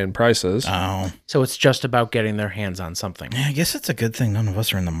 supply, and prices. Oh. So it's just about getting their hands on something. Yeah, I guess it's a good thing none of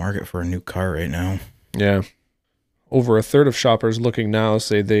us are in the market for a new car right now. Yeah. Over a third of shoppers looking now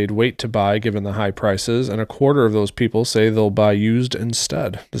say they'd wait to buy given the high prices, and a quarter of those people say they'll buy used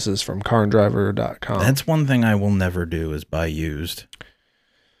instead. This is from caranddriver.com. That's one thing I will never do is buy used.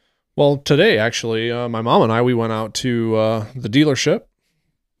 Well, today, actually, my mom and I, we went out to the dealership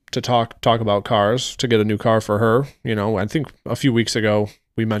to talk about cars, to get a new car for her. I think a few weeks ago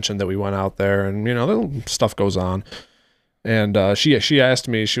we mentioned that we went out there and, little stuff goes on. And she asked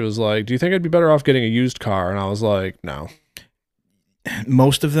me, she was like, do you think I'd be better off getting a used car? And I was like, no.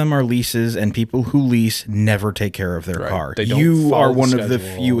 Most of them are leases, and people who lease never take care of their Right. car. They don't You follow are the one of the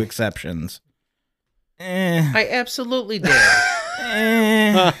schedule. few exceptions. I absolutely did.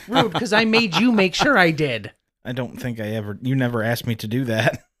 Rude, because I made you make sure I did. I don't think you never asked me to do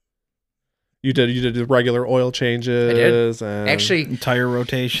that. You did the regular oil changes. I did. And Actually, Tire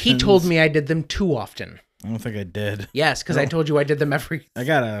rotation. he told me I did them too often. I don't think I did. Yes, because I told you I did them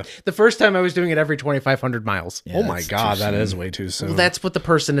the first time I was doing it every 2,500 miles. Yeah, oh my that's God, too that soon. is way too soon. Well, that's what the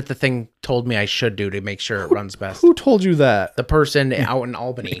person at the thing told me I should do to make sure it runs best. Who told you that? The person out in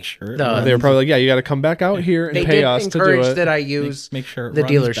Albany. sure it The- runs. They were probably like, yeah, you got to come back out here and they pay did us to do encourage it. that I use Make sure it the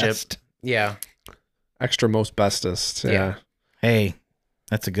runs dealership. best. Yeah. Extra most bestest. Yeah. Hey,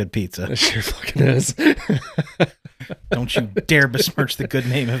 that's a good pizza. It sure fucking is. Don't you dare besmirch the good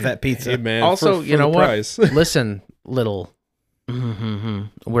name of that pizza. Hey, man. Also, for you know the what? price. Listen, little.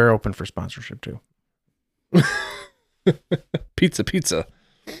 We're open for sponsorship too. Pizza.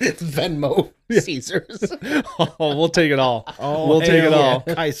 Venmo, Caesars. Oh, we'll take it all. Oh, We'll take it hell all.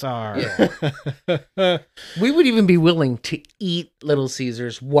 yeah, Kaisar. We would even be willing to eat Little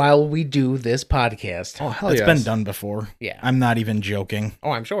Caesars while we do this podcast. Oh, hell It's yes. been done before. Yeah. I'm not even joking.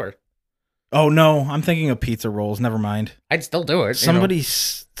 Oh, I'm sure. Oh no, I'm thinking of pizza rolls. Never mind. I'd still do it. you know.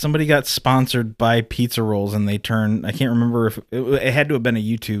 Somebody got sponsored by pizza rolls, and they turned. I can't remember if it had to have been a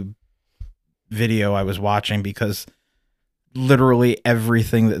YouTube video I was watching, because literally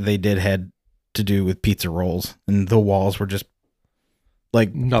everything that they did had to do with pizza rolls, and the walls were just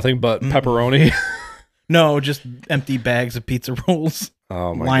like Nothing but pepperoni. no, just empty bags of pizza rolls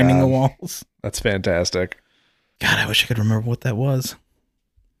Oh my lining God. the walls. That's fantastic. God, I wish I could remember what that was.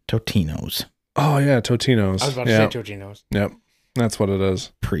 Totino's Oh yeah, Totino's. I was about yeah. to say Totino's. Yep. That's what it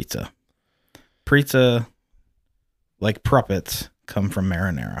is. pizza. Pizza, like Pruppets, come from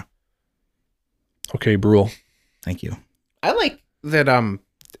marinara. Okay, Brule. Thank you. I like that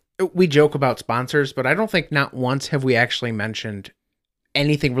we joke about sponsors, but I don't think not once have we actually mentioned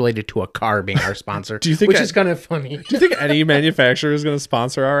anything related to a car being our sponsor. Do you think which I- is kind of funny. Do you think any manufacturer is going to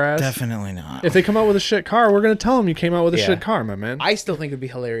sponsor our ass? Definitely not. If they come out with a shit car, we're going to tell them you came out with a Yeah. shit car, my man. I still think it'd be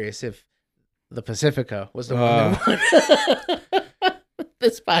hilarious if the Pacifica was the one that won.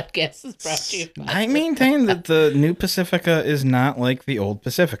 This podcast is brought to you by I maintain that the new Pacifica is not like the old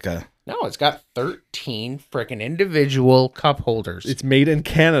Pacifica. No, it's got 13 freaking individual cup holders. It's made in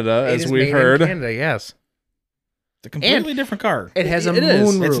Canada, It as is we've made heard. in Canada, yes. It's a completely different car. It has a It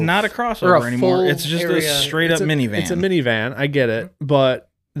is. moon It's roof. not a Or crossover a anymore. full It's just area. a straight up minivan. It's a minivan. I get it. But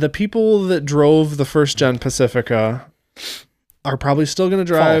the people that drove the first gen Pacifica are probably still going to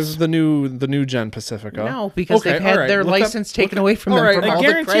drive False. the new gen Pacifica. No, because Okay, they've had all right. their Look up- license taken look up- away from all them right, from I all the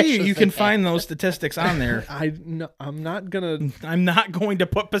guarantee crashes you can they find had. those statistics on there. I'm not going to. I'm not going to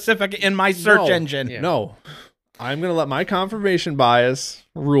put Pacifica in my search engine. Yeah. No. I'm going to let my confirmation bias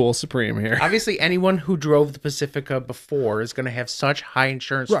rule supreme here. Obviously, anyone who drove the Pacifica before is going to have such high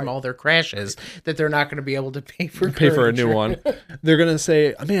insurance Right. from all their crashes that they're not going to be able to pay for A new one. They're gonna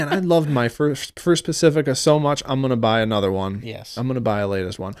say, "Man, I loved my first Pacifica so much. I'm gonna buy another one. Yes. I'm gonna buy a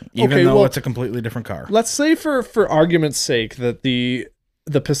latest one, Even though it's a completely different car. let's say for argument's sake that the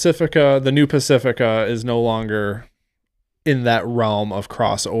Pacifica, the new Pacifica, is no longer in that realm of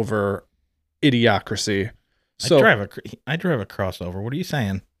crossover idiocracy. So I drive a crossover. What are you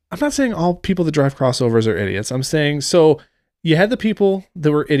saying? I'm not saying all people that drive crossovers are idiots. I'm saying so you had the people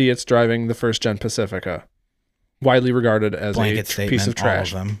that were idiots driving the first gen Pacifica, widely regarded as Blanket a statement. piece of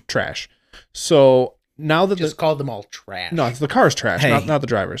trash. All of them. Trash. So now that Just called them all trash. no, it's the car's trash, Hey, not the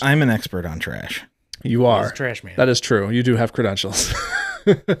drivers. I'm an expert on trash. You He's are. a trash man. That is true. You do have credentials.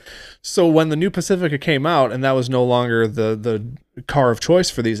 So when the new Pacifica came out and that was no longer the car of choice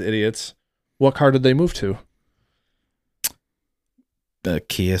for these idiots, what car did they move to? The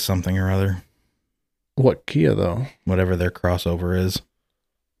Kia something or other. What Kia though? Whatever their crossover is.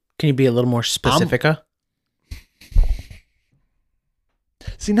 Can you be a little more specific?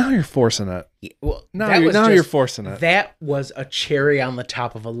 See, now you're forcing it. Well, Now you're forcing it. That was a cherry on the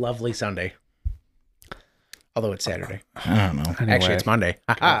top of a lovely Sunday. Although it's Saturday. I don't know. Anyway. Actually, it's Monday.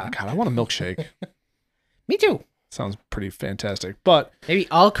 God, I want a milkshake. Me too. Sounds pretty fantastic. But Maybe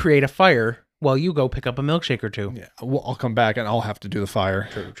I'll create a fire while you go pick up a milkshake or two. yeah, I'll come back and I'll have to do the fire.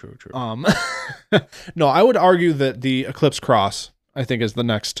 True. No, I would argue that the Eclipse Cross, I think, is the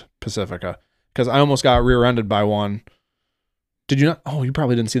next Pacifica, because I almost got rear-ended by one. Did you not? Oh, you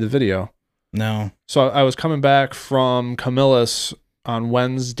probably didn't see the video. No. So I was coming back from Camillus on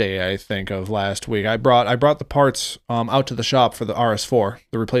Wednesday, I think, of last week. I brought the parts out to the shop for the RS4,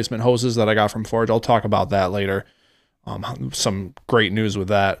 the replacement hoses that I got from Forge. I'll talk about that later. Some great news with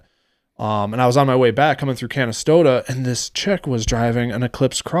that. And I was on my way back coming through Canastota, and this chick was driving an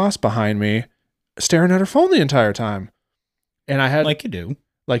Eclipse Cross behind me, staring at her phone the entire time. And I had Like you do.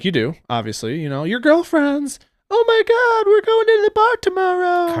 like you do, obviously, your girlfriends. Oh my God, we're going to the bar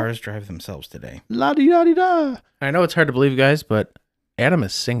tomorrow. Cars drive themselves today. La di da di da. I know it's hard to believe, guys, but Adam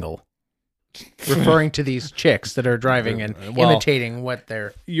is single. referring to these chicks that are driving and Well, imitating what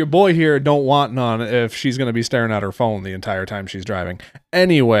they're. Your boy here don't want none if she's going to be staring at her phone the entire time she's driving.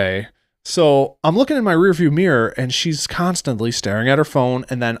 Anyway, so I'm looking in my rearview mirror and she's constantly staring at her phone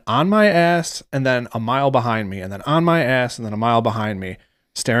and then on my ass and then a mile behind me and then on my ass and then a mile behind me,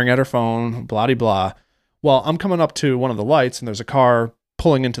 staring at her phone, blah, de blah. Well, I'm coming up to one of the lights and there's a car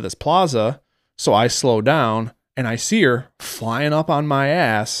pulling into this plaza. So I slow down and I see her flying up on my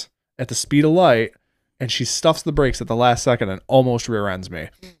ass at the speed of light. And she stuffs the brakes at the last second and almost rear ends me.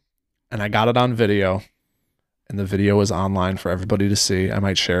 And I got it on video. And the video is online for everybody to see. I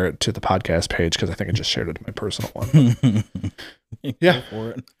might share it to the podcast page because I think I just shared it to my personal one. Yeah. Go for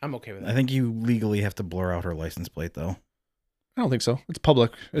it. I'm okay with that. I think you legally have to blur out her license plate, though. I don't think so. It's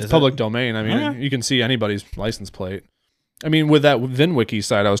public. It's Is public it? domain. I mean, Yeah. you can see anybody's license plate. I mean, with that VinWiki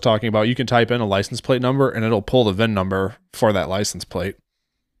site I was talking about, you can type in a license plate number and it'll pull the VIN number for that license plate.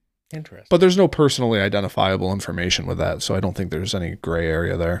 Interesting. But there's no personally identifiable information with that, so I don't think there's any gray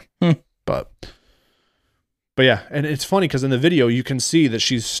area there. But yeah, and it's funny because in the video you can see that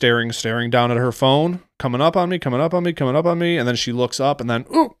she's staring down at her phone, coming up on me, and then she looks up and then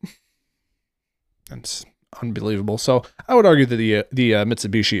ooh, it's unbelievable. So I would argue that the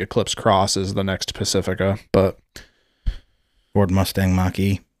Mitsubishi Eclipse Cross is the next Pacifica, but Ford Mustang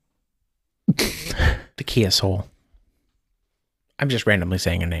Mach-E. The Kia Soul. I'm just randomly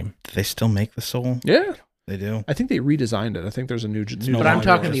saying a name. Do they still make the Soul? yeah, They do. I think they redesigned it. I think there's a new. no But I'm longer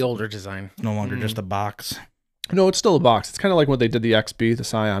talking just- the older design. It's no longer just a box. No, it's still a box. It's kind of like when they did the XB, the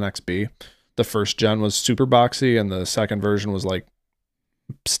Scion XB. The first gen was super boxy, and the second version was like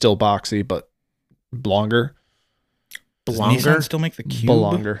still boxy but longer. Does Longer? Nissan still make the Cube?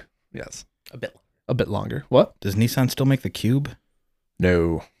 Longer. Yes. A bit. Longer. What? Does Nissan still make the Cube?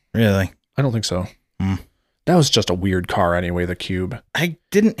 No. Really? I don't think so. Hmm. That was just a weird car anyway, the Cube. I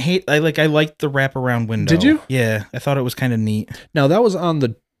didn't hate. I liked the wraparound window. Did you? Yeah, I thought it was kind of neat. Now, that was on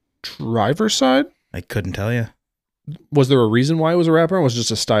the driver's side? I couldn't tell you. Was there a reason why it was a wraparound? Was it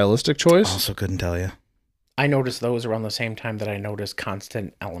just a stylistic choice? Also, couldn't tell you. I noticed those around the same time that I noticed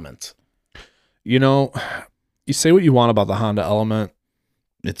Constant Elements. You know, you say what you want about the Honda Element.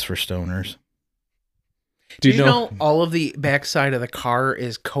 It's for stoners. Do Did you know all of the backside of the car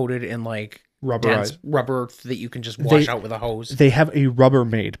is coated in like dense rubberized? rubber that you can just wash out with a hose? They have a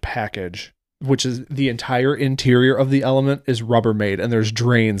Rubbermaid package, which is the entire interior of the Element is Rubbermaid, and there's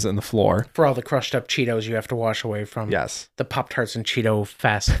drains in the floor. For all the crushed up Cheetos you have to wash away from. Yes. The Pop-Tarts and Cheeto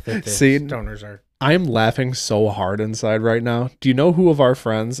fest that the See, stoners are. I'm laughing so hard inside right now. Do you know who of our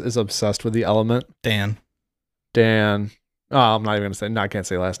friends is obsessed with the Element? Dan. Dan. Oh, I'm not even going to say, no, I can't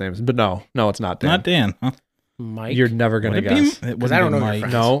say last names, but no, it's not Dan. Not Dan. Huh? Mike. You're never going to Would it be- guess. it Because wouldn't I don't be know your Mike.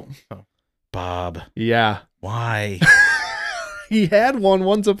 friends. No. Bob. Yeah. Why? He had one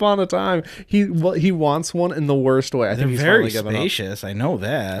once upon a time. He wants one in the worst way. I They're think he's very finally given up. spacious. I know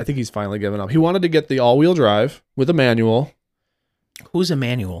that. I think he's finally given up. He wanted to get the all-wheel drive with a manual. Who's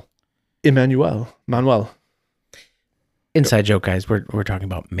Emmanuel? Manuel. Inside joke, guys. We're talking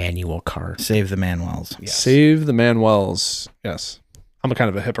about manual cars. Save the Manuels. Yes. Save the Manuels. Yes. I'm a kind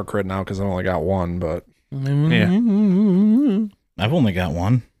of a hypocrite now because I've only got one, but yeah. I've only got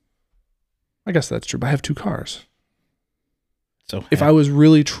one. I guess that's true. But I have two cars. So If I was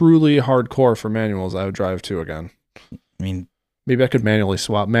really, truly hardcore for manuals, I would drive two again. I mean, Maybe I could manual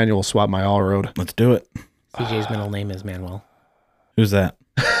swap my all-road. let's do it. CJ's middle name is Manuel. Who's that?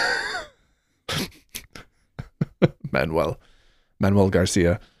 Manuel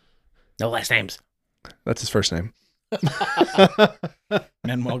Garcia. No last names. That's his first name.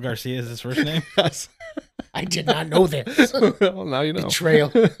 Manuel Garcia is his first name? Yes. I did not know this. Well, now you know.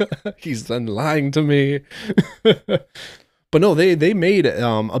 Betrayal. He's then lying to me. But no, they made a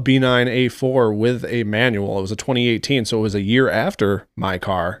B9 A4 with a manual. It was a 2018, so it was a year after my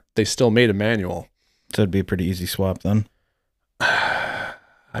car. They still made a manual. So it'd be a pretty easy swap then.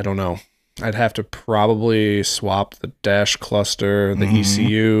 I don't know. I'd have to probably swap the dash cluster, the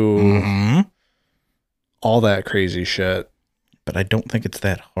ECU, Mm-hmm. all that crazy shit. But I don't think it's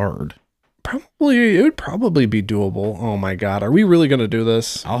that hard. It would probably be doable. Oh my god, are we really going to do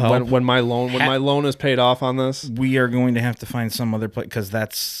this? I'll help. When my loan is paid off on this. We are going to have to find some other place because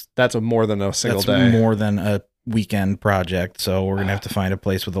that's That's more than a single day. more than a weekend project. So we're gonna have to find a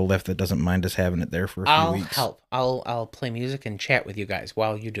place with a lift that doesn't mind us having it there for a few I'll weeks. help. I'll play music and chat with you guys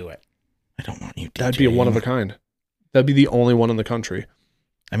while you do it. I don't want you. That'd be a one of a kind. That'd be the only one in the country.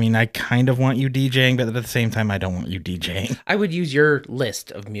 I mean, I kind of want you DJing, but at the same time, I don't want you DJing. I would use your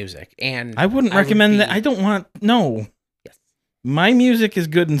list of music, and I wouldn't recommend that. I don't want. No. Yes. My music is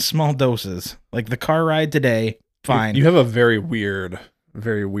good in small doses. Like the car ride today, fine. You have a very weird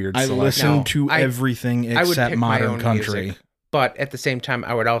very weird I selection. listen No, to everything I would except pick my modern own country. music, but at the same time,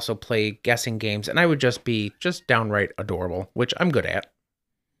 I would also play guessing games, and I would just be downright adorable, which I'm good at.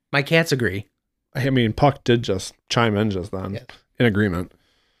 My cats agree. I mean, Puck did just chime in just then Yes. in agreement.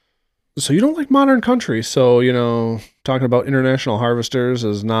 So you don't like modern country. So, talking about international harvesters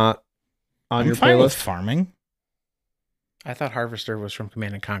is not on I'm your fine with playlist. farming. I thought Harvester was from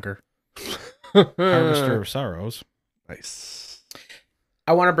Command and Conquer. Harvester of Sorrows. Nice.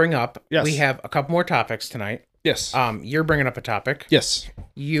 I want to bring up, Yes. we have a couple more topics tonight. Yes. You're bringing up a topic. Yes.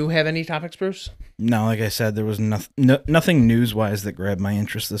 You have any topics, Bruce? No, like I said, there was nothing news-wise that grabbed my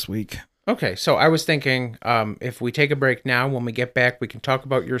interest this week. Okay, so I was thinking if we take a break now, when we get back, we can talk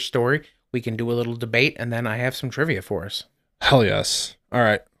about your story. We can do a little debate, and then I have some trivia for us. Hell yes. All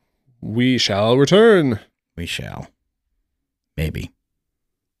right. We shall return. We shall. Maybe.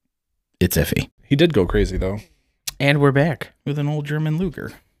 It's iffy. He did go crazy, though. And we're back. With an old German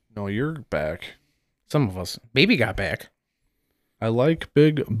Luger. No, you're back. Some of us. Baby got back. I like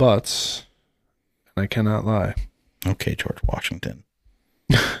big butts, and I cannot lie. Okay, George Washington.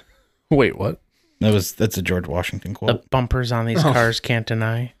 Wait, what? That's a George Washington The quote. bumpers on these cars can't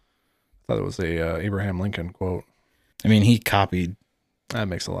deny. I thought it was a Abraham Lincoln quote. I mean, he copied. That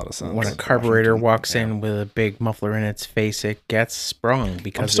makes a lot of sense. When a carburetor walks in with a big muffler in its face, it gets sprung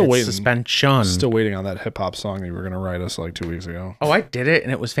because still it's waiting. suspension. Still waiting on that hip hop song that you were going to write us like 2 weeks ago. Oh, I did it,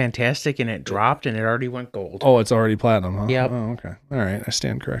 and it was fantastic, and it dropped, and it already went gold. Oh, it's already platinum, huh? Yep. Oh, okay. All right. I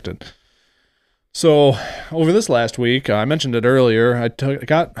stand corrected. So, over this last week, I mentioned it earlier. I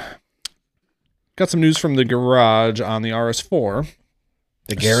got some news from the garage on the RS4.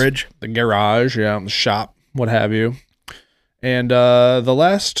 The garage? The garage, yeah, the shop, what have you. And the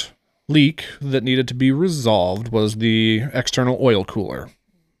last leak that needed to be resolved was the external oil cooler.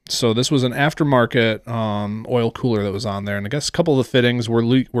 So this was an aftermarket oil cooler that was on there, and I guess a couple of the fittings were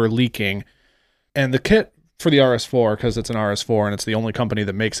leaking. And the kit for the RS4, because it's an RS4 and it's the only company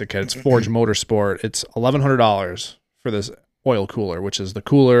that makes a kit, it's Forge Motorsport. It's $1,100 for this oil cooler, which is the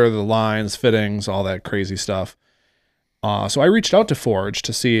cooler, the lines, fittings, all that crazy stuff. So I reached out to Forge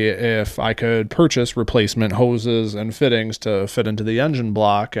to see if I could purchase replacement hoses and fittings to fit into the engine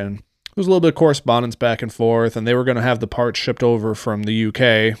block, and there was a little bit of correspondence back and forth, and they were going to have the parts shipped over from the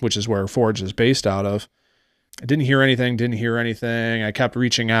UK, which is where Forge is based out of. I didn't hear anything. I kept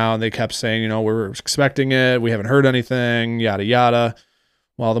reaching out, and they kept saying, we're expecting it. We haven't heard anything, yada, yada.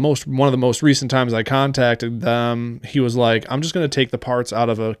 Well, one of the most recent times I contacted them, he was like, I'm just going to take the parts out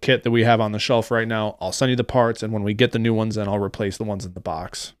of a kit that we have on the shelf right now. I'll send you the parts, and when we get the new ones in, I'll replace the ones in the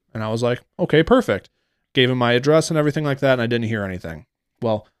box. And I was like, okay, perfect. Gave him my address and everything like that, and I didn't hear anything.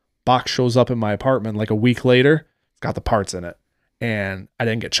 Well, box shows up in my apartment like a week later. It's got the parts in it. And I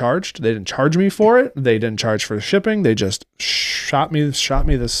didn't get charged. They didn't charge me for it. They didn't charge for the shipping. They just shot me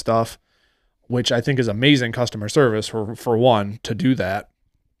this stuff, which I think is amazing customer service for one, to do that.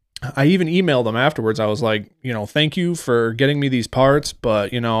 I even emailed them afterwards. I was like, thank you for getting me these parts,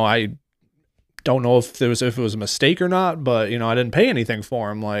 but I don't know if it was a mistake or not, but I didn't pay anything for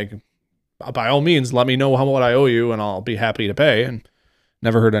them. Like, by all means, let me know what I owe you, and I'll be happy to pay. And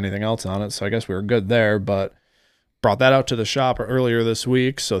never heard anything else on it, so I guess we were good there. But brought that out to the shop earlier this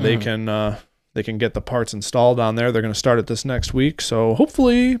week, so they can get the parts installed on there. They're going to start it this next week, so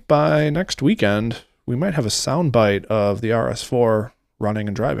hopefully by next weekend we might have a soundbite of the RS4 running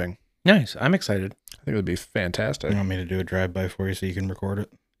and driving. Nice. I'm excited. I think it would be fantastic. You want me to do a drive-by for you so you can record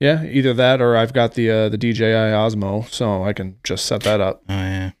it? Yeah, either that or I've got the DJI Osmo, so I can just set that up. Oh,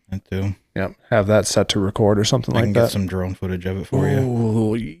 yeah, that too. Yep, have that set to record or something I like can that. get some drone footage of it for you.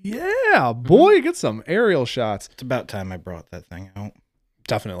 Oh, yeah, boy, get some aerial shots. It's about time I brought that thing out.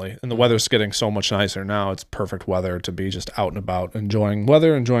 Definitely. And the weather's getting so much nicer now. It's perfect weather to be just out and about, enjoying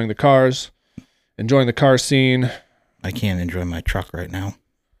weather, enjoying the cars, enjoying the car scene. I can't enjoy my truck right now.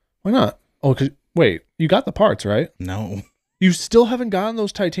 Why not? Oh, wait, you got the parts, right? No. You still haven't gotten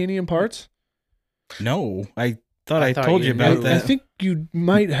those titanium parts? No. I thought I thought told you you about knew. that. I think you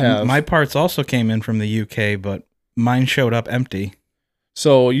might have. My parts also came in from the UK, but mine showed up empty.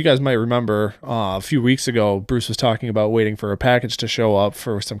 So you guys might remember a few weeks ago, Bruce was talking about waiting for a package to show up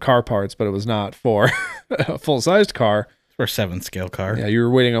for some car parts, but it was not for a full-sized car. For a 7-scale car. Yeah, you were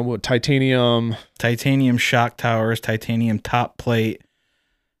waiting on titanium. Titanium shock towers, titanium top plate.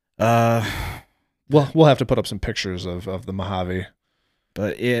 We'll have to put up some pictures of the Mojave.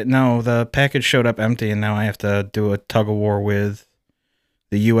 But the package showed up empty, and now I have to do a tug of war with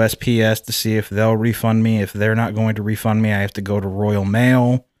the USPS to see if they'll refund me. If they're not going to refund me, I have to go to Royal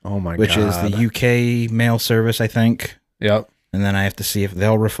Mail, Oh my which God. is the UK mail service, I think. Yep. And then I have to see if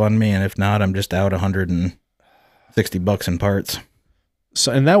they'll refund me, and if not, I'm just out $160 in parts.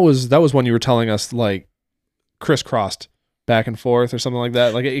 So, and that was when you were telling us like crisscrossed back and forth or something like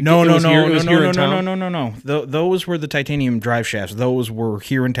that. Like No. Those were the titanium drive shafts. Those were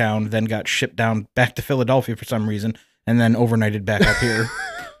here in town, then got shipped down back to Philadelphia for some reason, and then overnighted back up here.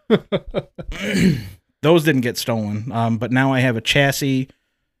 Those didn't get stolen, but now I have a chassis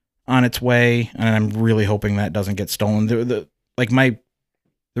on its way, and I'm really hoping that doesn't get stolen. The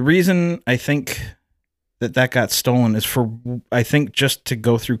reason I think that got stolen is I think just to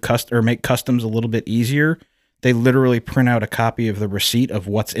go through make customs a little bit easier. They literally print out a copy of the receipt of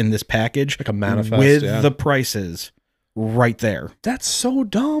what's in this package, like a manifest with the prices right there. That's so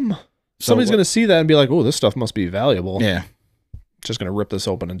dumb. Somebody's going to see that and be like, "Oh, this stuff must be valuable." Yeah. Just going to rip this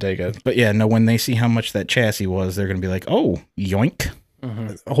open and take it. But yeah, no, when they see how much that chassis was, they're going to be like, "Oh, yoink."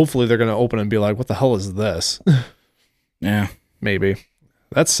 Mm-hmm. Hopefully they're going to open and be like, "What the hell is this?" Yeah. Maybe.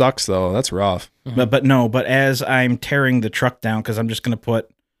 That sucks though. That's rough. Mm-hmm. But as I'm tearing the truck down, because I'm just going to put,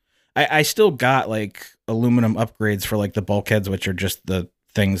 I still got like aluminum upgrades for like the bulkheads, which are just the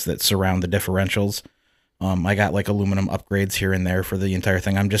things that surround the differentials. I got like aluminum upgrades here and there for the entire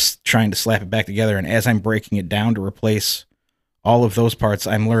thing. I'm just trying to slap it back together. And as I'm breaking it down to replace all of those parts,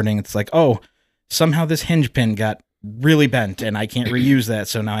 I'm learning it's like, oh, somehow this hinge pin got really bent and I can't reuse that.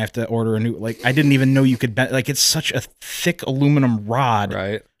 So now I have to order a new, like, I didn't even know you could bend, like, it's such a thick aluminum rod.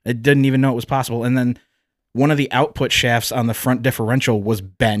 Right. I didn't even know it was possible. And then one of the output shafts on the front differential was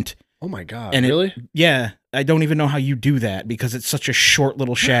bent. Oh my God. And really? Yeah. I don't even know how you do that because it's such a short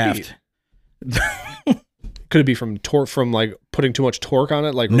little shaft. Could it be from torque, from like putting too much torque on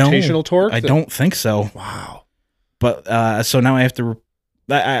it, like rotational torque? I don't think so. Wow. But so now I have to.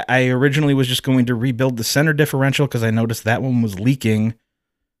 I originally was just going to rebuild the center differential because I noticed that one was leaking,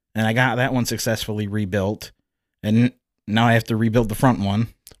 and I got that one successfully rebuilt, and now I have to rebuild the front one.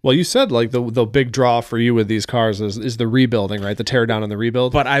 Well, you said like the big draw for you with these cars is the rebuilding, right? The tear down and the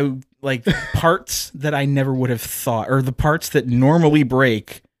rebuild. But I like parts that I never would have thought, or the parts that normally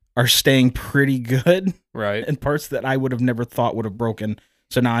break are staying pretty good, right? And parts that I would have never thought would have broken.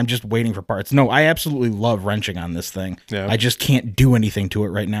 So now I'm just waiting for parts. No, I absolutely love wrenching on this thing. Yeah. I just can't do anything to it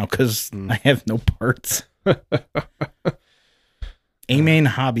right now because I have no parts. A-Main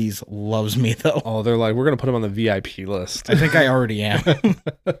Hobbies loves me, though. Oh, they're like, we're going to put him on the VIP list. I think I already am.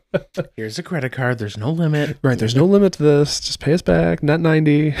 Here's a credit card. There's no limit. Right, there's no limit to this. Just pay us back, not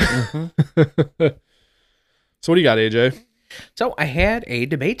 90. Mm-hmm. So what do you got, AJ? So I had a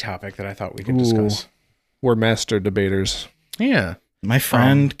debate topic that I thought we could discuss. We're master debaters. Yeah. My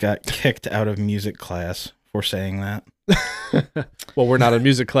friend got kicked out of music class for saying that. Well, we're not in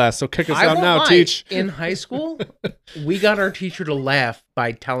music class, so kick us I out won't now, lie. Teach. In high school, we got our teacher to laugh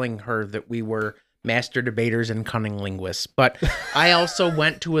by telling her that we were master debaters and cunning linguists. But I also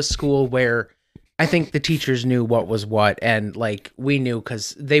went to a school where I think the teachers knew what was what, and like we knew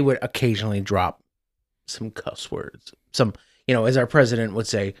because they would occasionally drop some cuss words, some, as our president would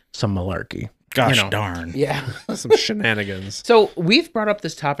say, some malarkey. Gosh darn. Yeah. Some shenanigans. So we've brought up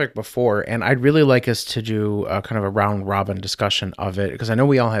this topic before, and I'd really like us to do a kind of a round robin discussion of it, because I know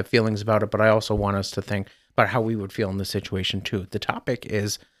we all have feelings about it, but I also want us to think about how we would feel in this situation too. The topic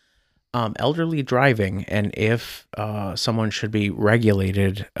is elderly driving, and if someone should be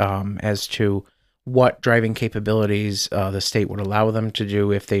regulated as to what driving capabilities the state would allow them to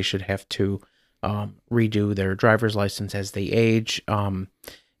do, if they should have to redo their driver's license as they age.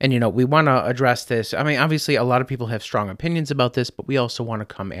 And, we want to address this. I mean, obviously, a lot of people have strong opinions about this, but we also want to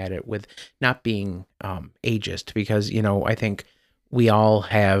come at it with not being ageist, because, I think we all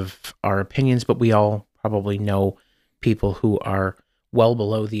have our opinions, but we all probably know people who are well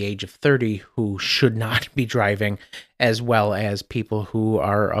below the age of 30 who should not be driving, as well as people who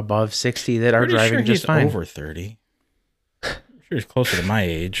are above 60 that are driving just fine. Over 30. I'm sure he's closer to my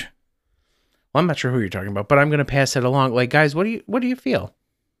age. Well, I'm not sure who you're talking about, but I'm going to pass it along. Like, guys, what do you feel?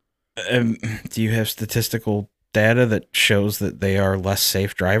 Do you have statistical data that shows that they are less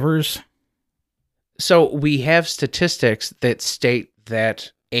safe drivers? So we have statistics that state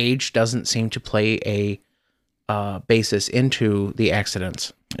that age doesn't seem to play a basis into the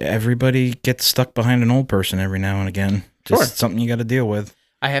accidents. Everybody gets stuck behind an old person every now and again. Just something you got to deal with.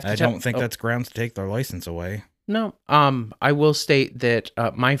 I don't think that's grounds to take their license away. No. I will state that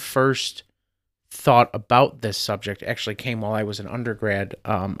my first thought about this subject actually came while I was an undergrad.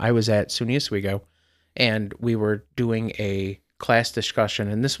 I was at SUNY Oswego, and we were doing a class discussion.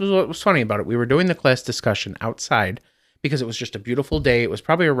 And this was what was funny about it. We were doing the class discussion outside because it was just a beautiful day. It was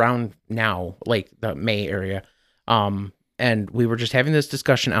probably around now, like the May area. And we were just having this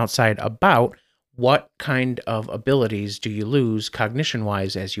discussion outside about what kind of abilities do you lose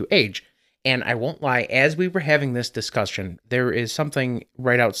cognition-wise as you age. And I won't lie, as we were having this discussion, there is something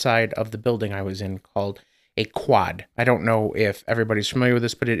right outside of the building I was in called a quad. I don't know if everybody's familiar with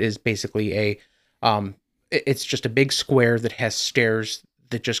this, but it is basically it's just a big square that has stairs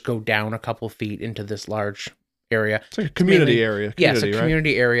that just go down a couple feet into this large area. It's like a community area. Yes, a right?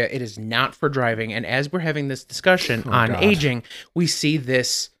 community area. It is not for driving. And as we're having this discussion on aging, we see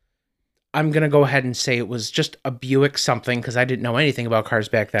this. I'm going to go ahead and say it was just a Buick something because I didn't know anything about cars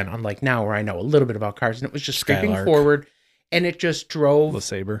back then, unlike now where I know a little bit about cars. And it was just scraping forward and it just drove. The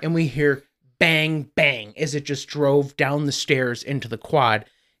Sabre. And we hear bang, bang as it just drove down the stairs into the quad.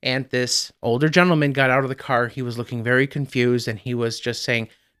 And this older gentleman got out of the car. He was looking very confused and he was just saying,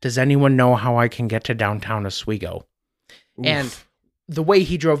 does anyone know how I can get to downtown Oswego? Oof. And the way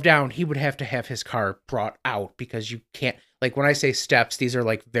he drove down, he would have to have his car brought out because you can't, like when I say steps, these are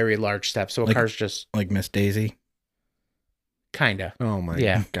like very large steps. So a car's just like Miss Daisy. Kinda. Oh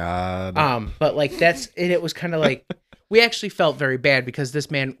my God. But like it was kind of like, we actually felt very bad because this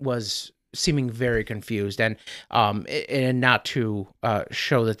man was seeming very confused and not to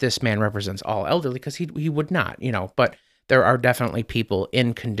show that this man represents all elderly because he would not, but there are definitely people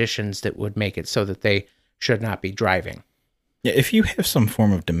in conditions that would make it so that they should not be driving. Yeah, if you have some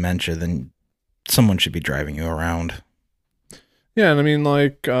form of dementia, then someone should be driving you around. Yeah, and I mean,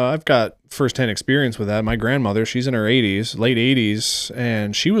 like, I've got firsthand experience with that. My grandmother, she's in her 80s, late 80s,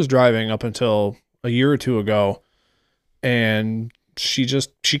 and she was driving up until a year or two ago, and she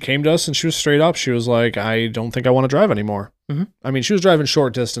came to us and she was straight up. She was like, I don't think I want to drive anymore. Mm-hmm. I mean, she was driving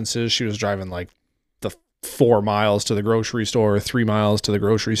short distances. She was driving like the 4 miles to the grocery store, 3 miles to the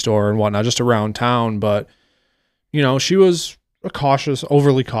grocery store and whatnot, just around town. But, she was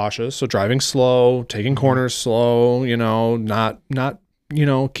overly cautious. So driving slow, taking corners slow, not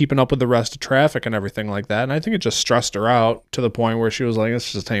keeping up with the rest of traffic and everything like that. And I think it just stressed her out to the point where she was like,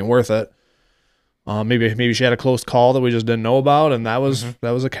 this just ain't worth it. Maybe she had a close call that we just didn't know about, and that was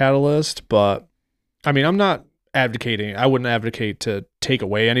a catalyst. But I mean, I'm not advocating. I wouldn't advocate to take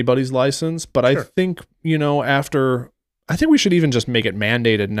away anybody's license, but sure. I think I think we should even just make it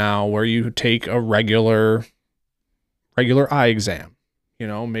mandated now, where you take a regular eye exam.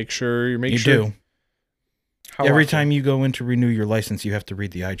 Make sure you do. Every time you go in to renew your license, you have to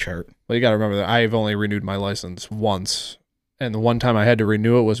read the eye chart. Well, you got to remember that I've only renewed my license once. And the one time I had to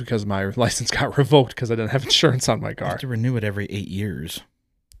renew it was because my license got revoked because I didn't have insurance on my car. You have to renew it every 8 years.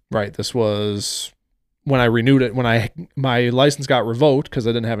 Right. This was when I renewed it, my license got revoked because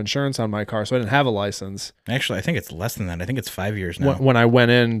I didn't have insurance on my car, so I didn't have a license. Actually, I think it's less than that. I think it's 5 years now. When I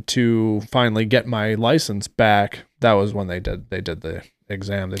went in to finally get my license back, that was when they did the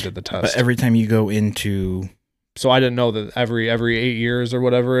exam, they did the test. But every time you go into... So I didn't know that every 8 years or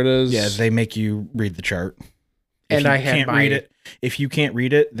whatever it is. Yeah, they make you read the chart. And I can't read it. If you can't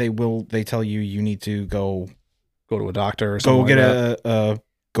read it, they tell you need to go to a doctor or something.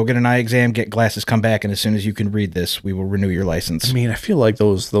 Go get an eye exam, get glasses, come back, and as soon as you can read this, we will renew your license. I mean, I feel like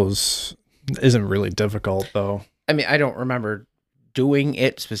those isn't really difficult though. I mean, I don't remember doing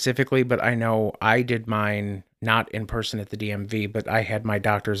it specifically, but I know I did mine not in person at the DMV, but I had my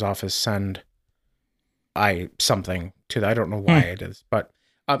doctor's office send something to that. I don't know why I did this, but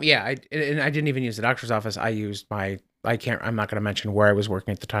yeah, I didn't even use the doctor's office. I used I'm not going to mention where I was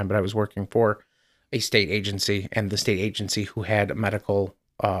working at the time, but I was working for a state agency, and the state agency who had a medical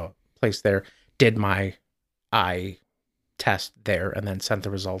place there did my eye test there and then sent the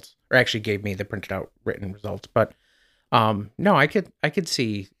results, or actually gave me the printed out written results. But no, I could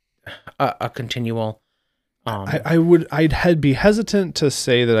see a continual. I'd be hesitant to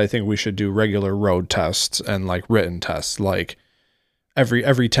say that I think we should do regular road tests and like written tests, like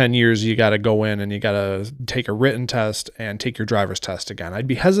every 10 years you got to go in and you got to take a written test and take your driver's test again. I'd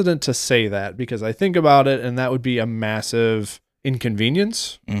be hesitant to say that because I think about it and that would be a massive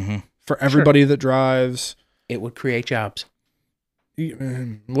inconvenience for everybody that drives. It would create jobs.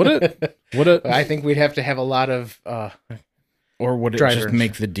 Would it? I think we'd have to have a lot of or would it just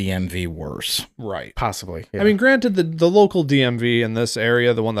make the DMV worse? Right. Possibly. Yeah. I mean, granted, the local DMV in this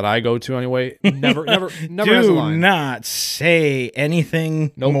area, the one that I go to anyway, never has a line. Do not say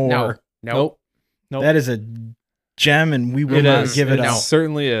anything more. Nope. That is a gem, and we will not give it up. It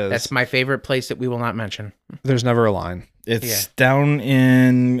certainly is. That's my favorite place that we will not mention. There's never a line. It's down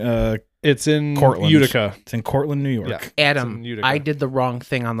in... it's in Cortland. Utica. It's in Cortland, New York. Yeah, Adam, I did the wrong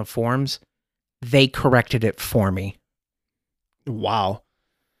thing on the forms. They corrected it for me. Wow.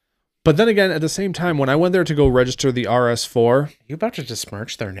 But then again, at the same time, when I went there to go register the RS4... Are you about to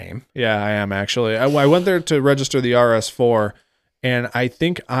besmirch their name? Yeah, I am actually. I went there to register the RS4, and I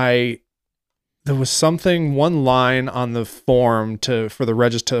think I there was something, one line on the form to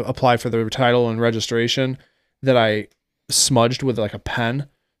apply for the title and registration that I smudged with like a pen.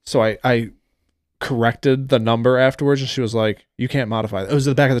 So I corrected the number afterwards, and she was like, "You can't modify that." It was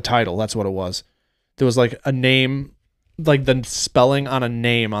the back of the title. That's what it was. There was like a name, like the spelling on a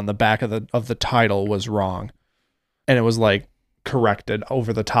name on the back of the title was wrong, and it was like corrected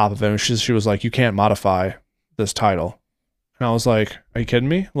over the top of it. And she was like, "You can't modify this title." And I was like, "Are you kidding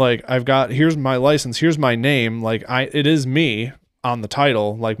me? Like, here's my license, here's my name, like it is me on the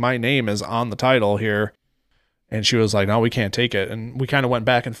title, like my name is on the title here." And she was like, "No, we can't take it." And we kind of went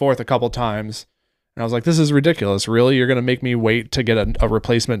back and forth a couple times. And I was like, "This is ridiculous. Really? You're going to make me wait to get a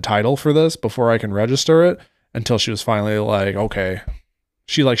replacement title for this before I can register it?" Until she was finally like, "Okay."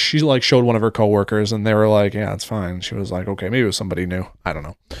 She showed one of her coworkers, and they were like, "Yeah, it's fine." She was like, "Okay, maybe it was somebody new. I don't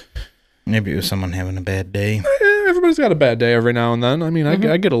know. Maybe it was someone having a bad day." Everybody's got a bad day every now and then. I mean,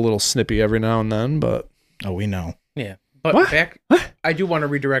 I get a little snippy every now and then, but Oh, we know. Yeah. But I do want to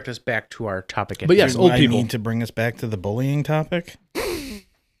redirect us back to our topic. But yes, old I people. need to bring us back to the bullying topic.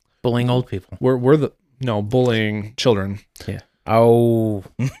 Bullying old people. We're bullying children. Yeah. Oh,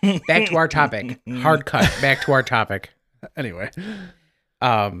 back to our topic. Hard cut. Back to our topic. Anyway,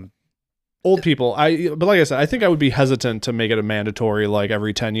 old people. But like I said, I think I would be hesitant to make it a mandatory like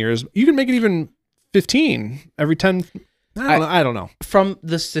every 10 years. You can make it even 15 every 10. I don't know. From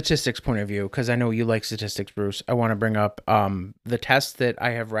the statistics point of view, because I know you like statistics, Bruce, I want to bring up the test that I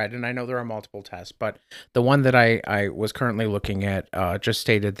have read, and I know there are multiple tests, but the one that I was currently looking at just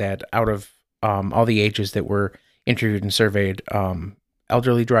stated that out of all the ages that were interviewed and surveyed,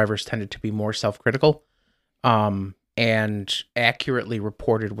 elderly drivers tended to be more self-critical and accurately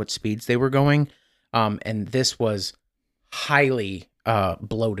reported what speeds they were going. And this was highly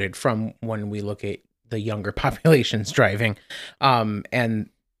bloated from when we look at the younger populations driving. And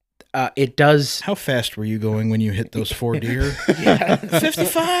it does. How fast were you going when you hit those 4 deer? Yeah.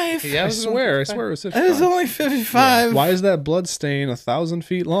 55. Yeah, I swear it was 55. It was only 55. Yeah. Why is that blood stain 1,000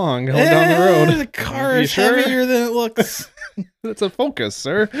 feet long going down the road? The car is heavier than it looks. That's a Focus,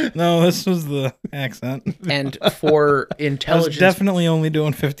 sir. No, this was the accent. And for intelligence, I was definitely only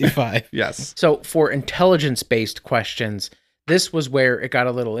doing 55. Yes. So for intelligence-based questions, this was where it got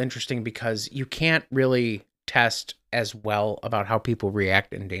a little interesting because you can't really test as well about how people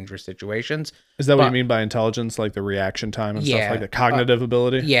react in dangerous situations. Is that what you mean by intelligence, like the reaction time and stuff, like the cognitive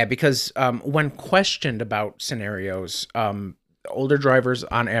ability? Yeah, because when questioned about scenarios, older drivers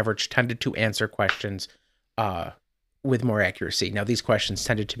on average tended to answer questions with more accuracy. Now, these questions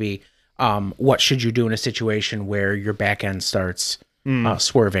tended to be, what should you do in a situation where your back end starts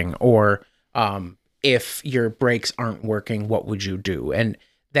swerving? Or if your brakes aren't working, what would you do? And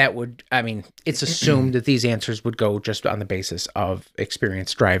that would, I mean, it's assumed that these answers would go just on the basis of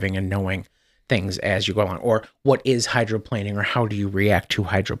experience driving and knowing things as you go along. Or what is hydroplaning, or how do you react to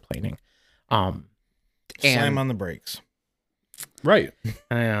hydroplaning? Slam on the brakes. Right.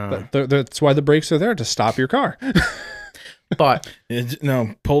 That's why the brakes are there, to stop your car. But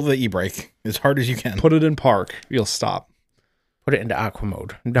no, pull the e-brake as hard as you can. Put it in park. You'll stop. Put it into aqua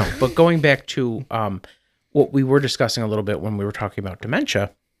mode. No, but going back to what we were discussing a little bit when we were talking about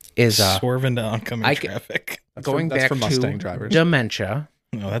dementia is swerve into oncoming traffic. Going back for Mustang to drivers. Dementia.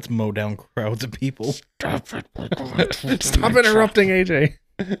 No, that's mow down crowds of people. Stop interrupting AJ.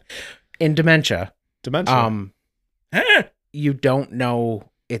 In dementia, Dementia. You don't know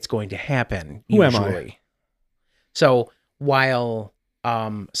it's going to happen. Who usually. am I? So while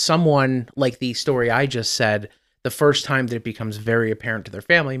someone like the story I just said, the first time that it becomes very apparent to their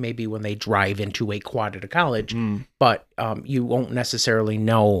family may be when they drive into a quad at a college, but you won't necessarily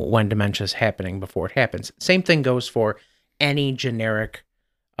know when dementia is happening before it happens. Same thing goes for any generic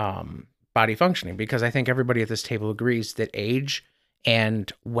body functioning, because I think everybody at this table agrees that age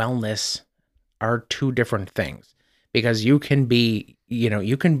and wellness are two different things. Because you can be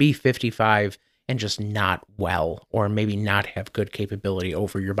 55 and just not well, or maybe not have good capability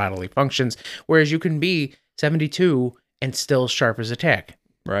over your bodily functions, whereas you can be 72 and still sharp as a tack.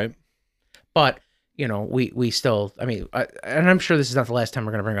 Right. But, we still, I mean, and I'm sure this is not the last time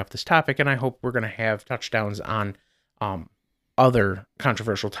we're going to bring up this topic, and I hope we're going to have touchdowns on other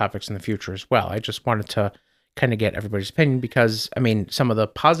controversial topics in the future as well. I just wanted to kind of get everybody's opinion, because, I mean, some of the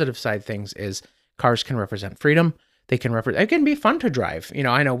positive side things is cars can represent freedom. It can be fun to drive.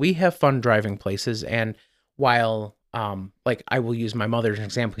 I know we have fun driving places, and while, like, I will use my mother as an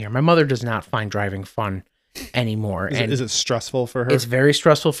example here. My mother does not find driving fun anymore. Is it stressful for her? It's very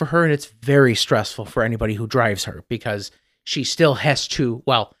stressful for her, and it's very stressful for anybody who drives her, because she still has to,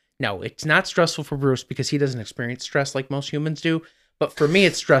 well, no, it's not stressful for Bruce because he doesn't experience stress like most humans do, But for me,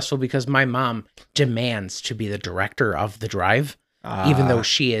 it's stressful because my mom demands to be the director of the drive, even though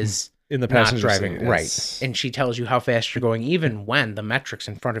she is in the not passenger driving. seat, Right. yes. And she tells you how fast you're going, even when the metrics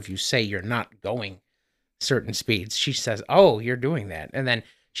in front of you say you're not going certain speeds. She says, oh, you're doing that. And then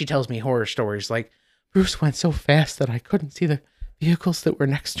she tells me horror stories like, Bruce went so fast that I couldn't see the vehicles that were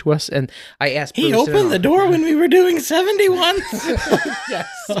next to us. And I asked He Bruce opened the door when we were doing 71. yes.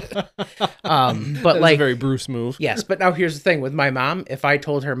 But That's like a very Bruce move. yes, but now here's the thing with my mom. If I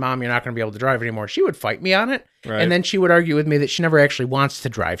told her, Mom, you're not going to be able to drive anymore, she would fight me on it. Right. And then she would argue with me that she never actually wants to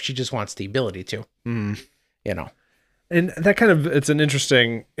drive. She just wants the ability to, you know. And that kind of, it's an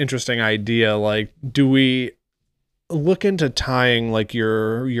interesting idea. Like, do we look into tying like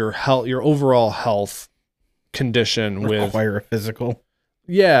your health, your overall health condition with Require a physical.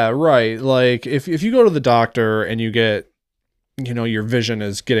 Yeah, right. Like if you go to the doctor and you get, your vision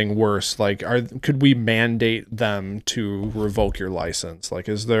is getting worse, like could we mandate them to revoke your license? Like,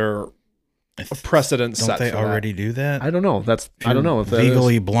 is there a precedent Don't set they for already do that? that? I don't know. I don't know if that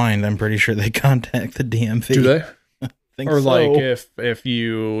legally blind. I'm pretty sure they contact the DMV. do they? Think Or so. like if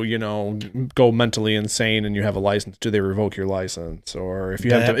you go mentally insane and you have a license, do they revoke your license? Or if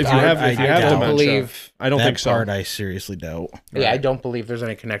you have I dementia, believe I don't that think so. part I seriously doubt. Yeah, I don't believe there's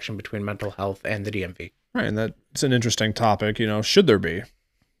any connection between mental health and the DMV. Right, and that's an interesting topic. Should there be?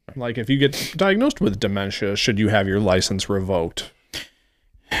 Like, if you get diagnosed with dementia, should you have your license revoked?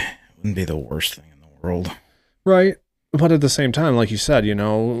 Wouldn't be the worst thing in the world. Right, but at the same time, like you said,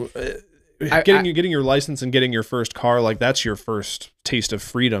 getting your license and getting your first car, like that's your first taste of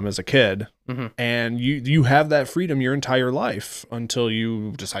freedom as a kid, and you have that freedom your entire life until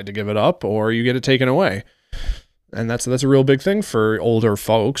you decide to give it up or you get it taken away. And that's a real big thing for older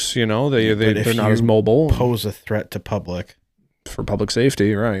folks. They're not as mobile. Pose a threat to public. For public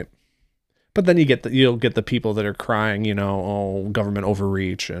safety, right? But then you'll get the people that are crying, oh, government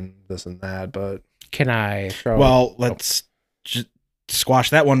overreach and this and that. But Can I throw? Well, let's just squash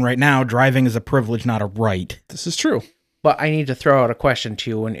that one right now. Driving is a privilege, not a right. this is true. But I need to throw out a question to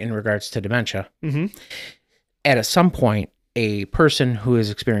you in regards to dementia. Mm-hmm. At some point, a person who is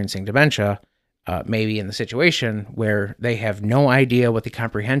experiencing dementia may be in the situation where they have no idea what the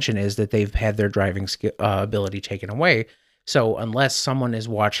comprehension is that they've had their driving ability taken away. So unless someone is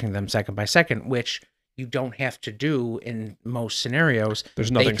watching them second by second, which you don't have to do in most scenarios,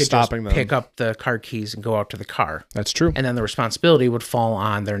 There's they nothing could stopping just them. pick up the car keys and go out to the car. That's true. And then the responsibility would fall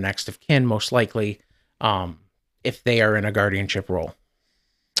on their next of kin, most likely, if they are in a guardianship role.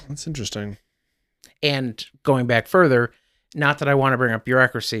 That's interesting. And going back further, not that I want to bring up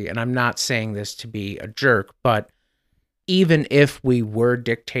bureaucracy, and I'm not saying this to be a jerk, but even if we were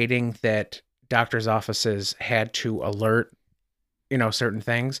dictating that doctors' offices had to alert, certain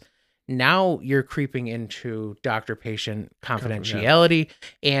things, now you're creeping into doctor-patient confidentiality.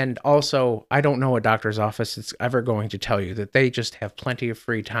 And also, I don't know a doctor's office that's ever going to tell you that they just have plenty of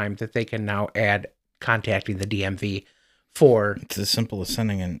free time that they can now add contacting the DMV for. It's as simple as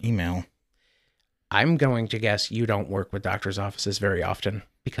sending an email. I'm going to guess you don't work with doctors' offices very often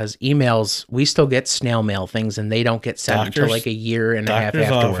because emails, we still get snail mail things and they don't get sent until like a year and a half Doctors'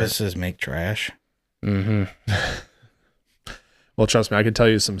 afterwards. offices make trash. Mm-hmm. Well, trust me, I could tell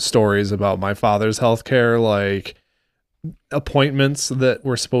you some stories about my father's healthcare, like appointments that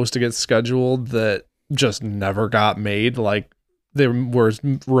were supposed to get scheduled that just never got made. Like there were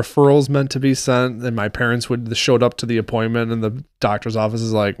referrals meant to be sent, and my parents showed up to the appointment, and the doctor's office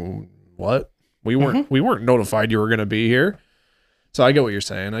is like, "What? We weren't notified you were going to be here." So I get what you're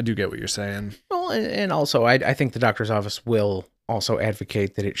saying. I do get what you're saying. Well, and also, I think the doctor's office will also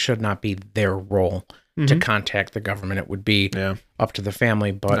advocate that it should not be their role to contact the government. It would be up to the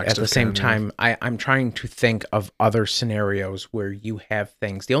family. But Next at the of same kin, time, I'm trying to think of other scenarios where you have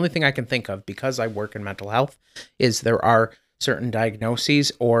things. The only thing I can think of, because I work in mental health, is there are certain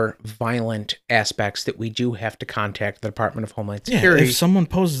diagnoses or violent aspects that we do have to contact the Department of Homeland Security. Yeah, if someone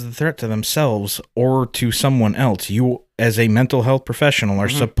poses a threat to themselves or to someone else, you, as a mental health professional, are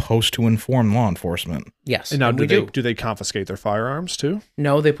supposed to inform law enforcement. Yes. And now, we do they confiscate their firearms too?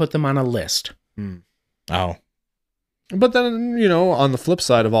 No, they put them on a list. Oh. But then, on the flip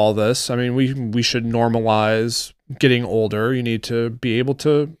side of all this, I mean, we should normalize getting older. You need to be able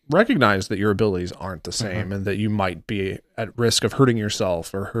to recognize that your abilities aren't the same and that you might be at risk of hurting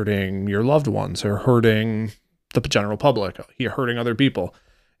yourself or hurting your loved ones or hurting the general public, hurting other people.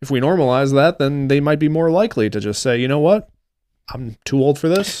 If we normalize that, then they might be more likely to just say, you know what? I'm too old for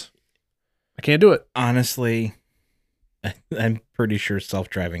this. I can't do it. Honestly, I'm pretty sure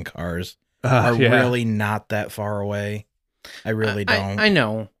self-driving cars are really not that far away. I really don't. I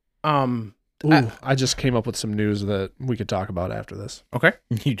know. Ooh, I just came up with some news that we could talk about after this. Okay.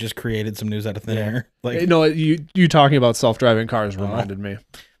 You just created some news out of thin air. Like, No, you talking about self-driving cars reminded me.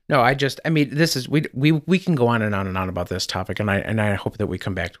 No, I mean, this is we can go on and on and on about this topic, and I hope that we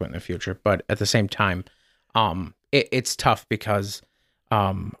come back to it in the future. But at the same time, it's tough because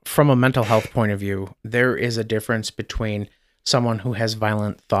from a mental health point of view, there is a difference between someone who has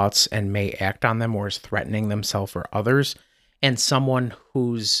violent thoughts and may act on them or is threatening themselves or others, and someone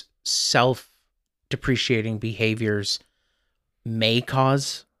whose self-depreciating behaviors may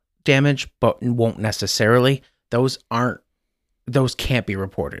cause damage, but won't necessarily. Those can't be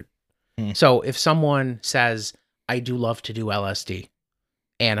reported. So if someone says, I do love to do LSD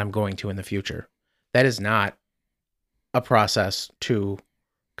and I'm going to in the future, that is not a process to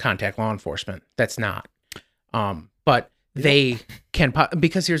contact law enforcement. That's not. But they can,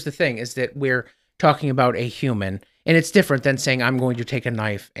 because here's the thing is that we're talking about a human, and it's different than saying I'm going to take a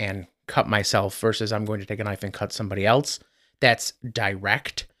knife and cut myself versus I'm going to take a knife and cut somebody else. That's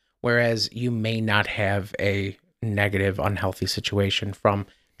direct. Whereas you may not have a negative, unhealthy situation from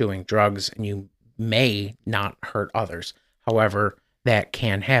doing drugs, and you may not hurt others. However, that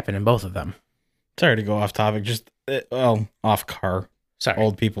can happen in both of them. sorry to go off topic, just off car. Sorry.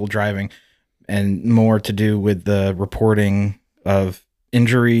 Old people driving, and more to do with the reporting of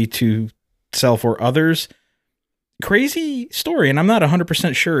injury to self or others. Crazy story, and I'm not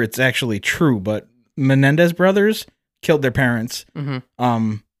 100% sure it's actually true, but Menendez brothers killed their parents.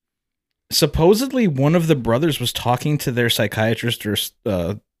 Mm-hmm. Supposedly one of the brothers was talking to their psychiatrist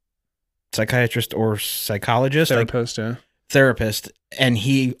or psychologist, therapist, and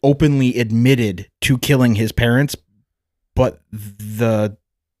he openly admitted to killing his parents, but the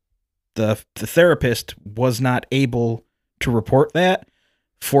therapist was not able to report that.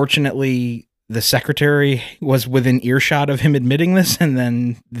 Fortunately, the secretary was within earshot of him admitting this, and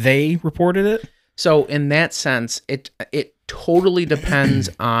then they reported it. So in that sense, it totally depends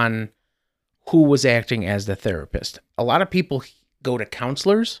on who was acting as the therapist. A lot of people go to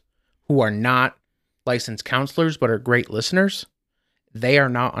counselors who are not licensed counselors but are great listeners. They are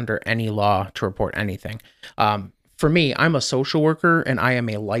not under any law to report anything. For me, I'm a social worker and I am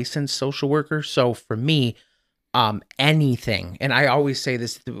a licensed social worker. So for me, anything, and I always say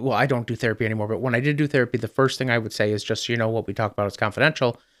this, well, I don't do therapy anymore, but when I did do therapy, the first thing I would say is just, what we talk about is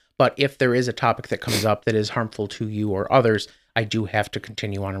confidential. But if there is a topic that comes up that is harmful to you or others, I do have to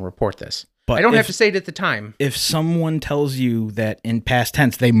continue on and report this. But I don't have to say it at the time. If someone tells you that in past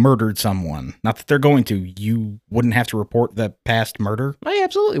tense they murdered someone, not that they're going to, you wouldn't have to report the past murder? I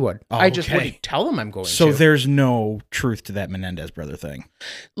absolutely would. Oh, I just okay. wouldn't tell them I'm going to. So there's no truth to that Menendez brother thing.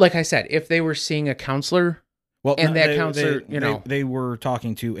 Like I said, if they were seeing a counselor, well, and that counselor, they were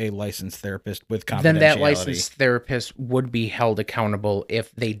talking to a licensed therapist with confidentiality. Then that licensed therapist would be held accountable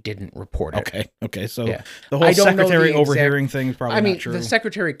if they didn't report it. Okay. So yeah. The whole secretary overhearing thing is probably not true. The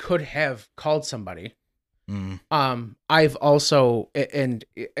secretary could have called somebody. I've also, and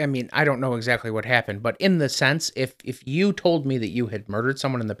I mean, I don't know exactly what happened, but in the sense, if you told me that you had murdered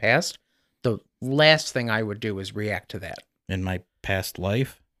someone in the past, the last thing I would do is react to that. In my past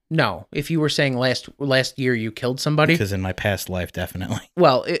life? No, if you were saying last year you killed somebody. Because in my past life, definitely.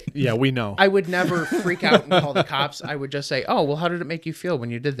 Well, yeah, we know. I would never freak out and call the cops. I would just say, oh, well, how did it make you feel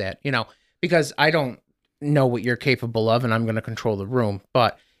when you did that? Because I don't know what you're capable of and I'm going to control the room.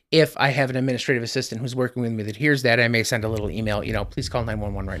 But if I have an administrative assistant who's working with me that hears that, I may send a little email, please call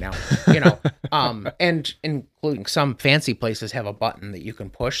 911 right now, and including some fancy places have a button that you can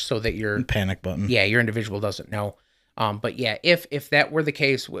push so that your panic button. Yeah. Your individual doesn't know. But yeah, if that were the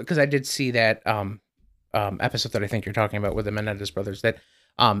case, because I did see that episode that I think you're talking about with the Menendez brothers, that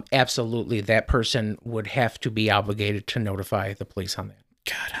absolutely that person would have to be obligated to notify the police on that.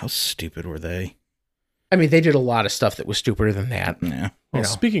 God, how stupid were they? I mean, they did a lot of stuff that was stupider than that. Yeah. Well,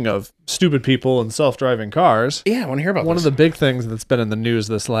 speaking of stupid people and self-driving cars, yeah, I want to hear about one of the big things that's been in the news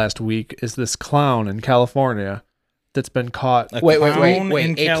this last week is this clown in California that's been caught. Wait.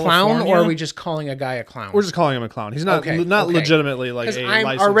 A clown, or are we just calling a guy a clown? We're just calling him a clown. He's not legitimately like a I'm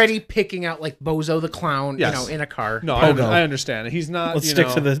licensed... already picking out like Bozo the clown, yes. In a car. No, I understand. He's not. Let's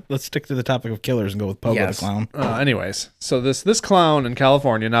stick to the topic of killers and go with Pogo the clown. Anyways, so this clown in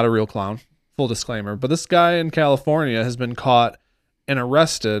California, not a real clown, full disclaimer, but this guy in California has been caught and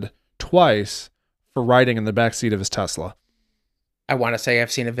arrested twice for riding in the backseat of his Tesla. I want to say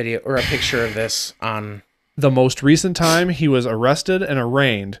I've seen a video or a picture of this on... The most recent time he was arrested and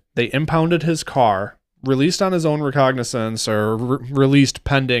arraigned, they impounded his car, released on his own recognizance or released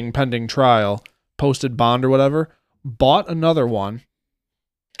pending trial, posted bond or whatever, bought another one,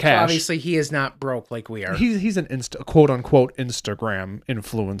 cash. So obviously, he is not broke like we are. He's an quote unquote Instagram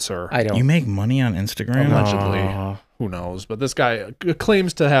influencer. I don't. You make money on Instagram? Allegedly. Who knows? But this guy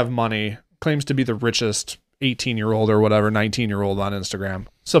claims to have money, claims to be the richest 18-year-old or whatever, 19-year-old on Instagram,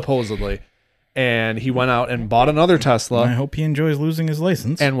 supposedly. And he went out and bought another Tesla. I hope he enjoys losing his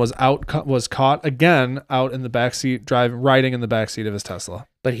license. And was caught again out in the backseat, riding in the backseat of his Tesla.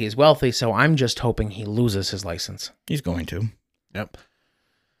 But he's wealthy, so I'm just hoping he loses his license. He's going to. Yep.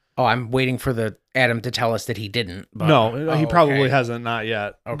 Oh, I'm waiting for Adam to tell us that he didn't. But, No, he probably okay. hasn't, not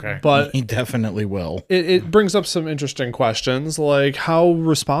yet. Okay. But He definitely will. it brings up some interesting questions, like how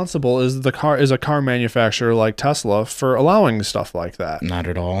responsible is a car manufacturer like Tesla for allowing stuff like that? Not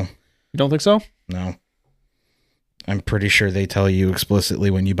at all. You don't think so? No. I'm pretty sure they tell you explicitly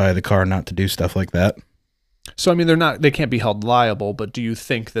when you buy the car not to do stuff like that. So I mean, they can't be held liable, but do you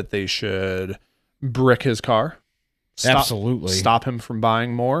think that they should brick his car? Absolutely. Stop him from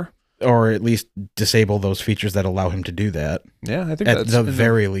buying more? Or at least disable those features that allow him to do that. Yeah, I think At that's the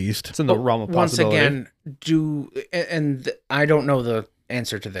very least. it's in the realm of possibility. Once again, I don't know the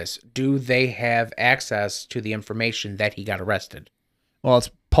answer to this. Do they have access to the information that he got arrested? Well,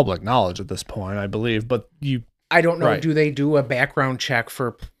 it's public knowledge at this point, I believe, but I don't know. Right. Do they do a background check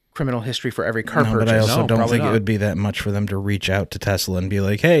for criminal history for every car No, purchase? but I also No, don't probably think not. it would be that much for them to reach out to Tesla and be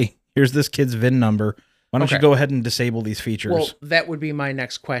like, hey, here's this kid's VIN number. Why don't you Okay. go ahead and disable these features? Well, that would be my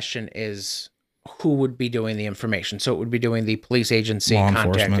next question is who would be doing the information? So it would be doing the police agency, Law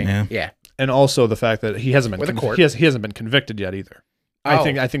enforcement, contacting. yeah. and also the fact that he hasn't been Or the court. he hasn't been convicted yet either. Oh.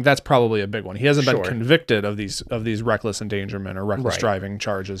 I think that's probably a big one. He hasn't been Sure. convicted of these reckless endangerment or reckless Right. driving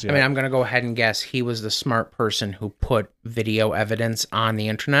charges yet. I mean, I'm going to go ahead and guess he was the smart person who put video evidence on the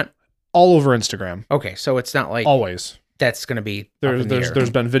internet. all over Instagram, Okay, so it's not like always. that's going to be There's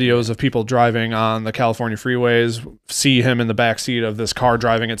been videos of people driving on the California freeways, see him in the back seat of this car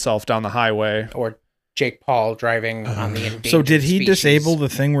driving itself down the highway. or Jake Paul driving on the endangered so did he species. disable the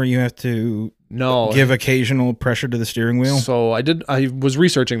thing where you have to No, give occasional pressure to the steering wheel? So I was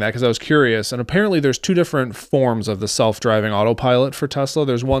researching that because I was curious, and apparently there's two different forms of the self-driving autopilot for Tesla.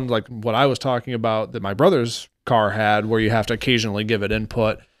 There's one like what I was talking about that my brother's car had, where you have to occasionally give it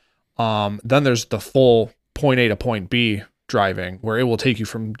input. Then there's the full point A to point B driving, where it will take you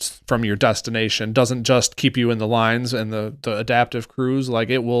from your destination. Doesn't just keep you in the lines and the adaptive cruise, like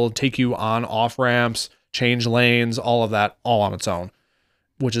it will take you on off ramps, change lanes, all of that, all on its own,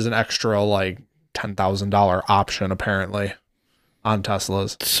 which is an extra like $10,000 option apparently on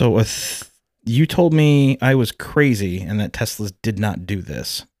Teslas. So you told me I was crazy and that Teslas did not do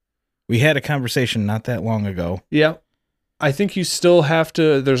this. We had a conversation not that long ago. Yeah. I think you still have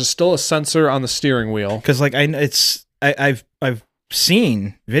to, there's still a sensor on the steering wheel. Because like I've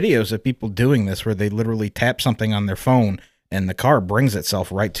seen videos of people doing this where they literally tap something on their phone and the car brings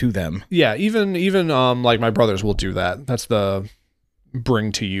itself right to them. Yeah, even like my brothers will do that. That's the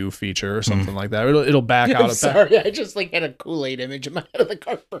bring to you feature or something like that. It'll back out. I'm sorry, I just like had a Kool-Aid image in my head of the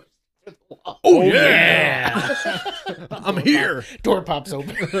car burst. Oh yeah. I'm here. Door pops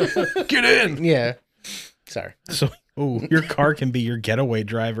open. Get in. Yeah. Sorry. So your car can be your getaway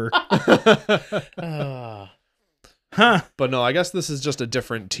driver. Huh. But no, I guess this is just a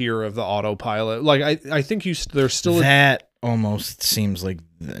different tier of the autopilot. Like I think there's still That almost seems like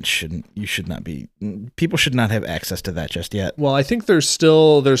people should not have access to that just yet. well, I think there's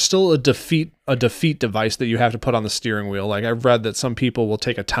still a defeat device that you have to put on the steering wheel. Like I've read that some people will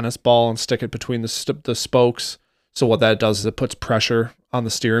take a tennis ball and stick it between the spokes. So what that does is it puts pressure on the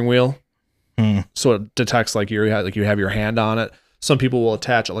steering wheel. So it detects like you have your hand on it. Some people will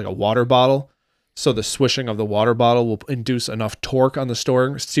attach it like a water bottle. So the swishing of the water bottle will induce enough torque on the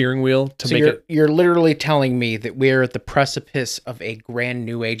steering wheel to make it. You're literally telling me that we're at the precipice of a grand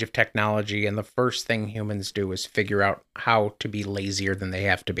new age of technology, and the first thing humans do is figure out how to be lazier than they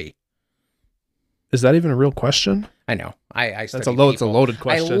have to be. Is that even a real question? I know. I study It's a people. loaded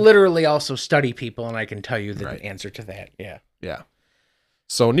question. I literally also study people, and I can tell you the Right. answer to that. Yeah. Yeah.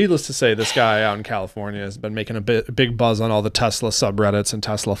 So needless to say, this guy out in California has been making a big buzz on all the Tesla subreddits and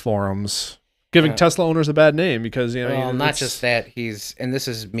Tesla forums, giving Tesla owners a bad name because, you know, Well, not just that, and this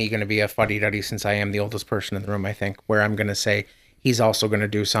is me going to be a fuddy-duddy since I am the oldest person in the room, I think, where I'm going to say he's also going to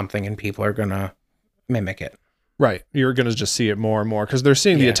do something and people are going to mimic it. right. You're going to just see it more and more because they're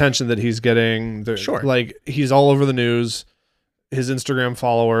seeing the Yeah. attention that he's getting. Sure. Like he's all over the news. his Instagram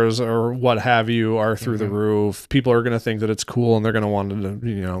followers or what have you are through the roof. People are going to think that it's cool and they're going to want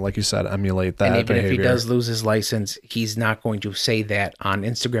to, like you said, emulate that And even behavior. if he does lose his license, he's not going to say that on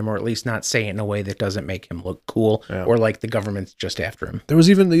Instagram, or at least not say it in a way that doesn't make him look cool or like the government's just after him. There was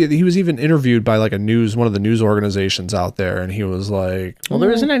he was even interviewed by like one of the news organizations out there, and he was like, well,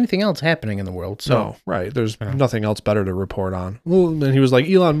 there isn't anything else happening in the world. So no, right. There's nothing else better to report on. Well, and he was like,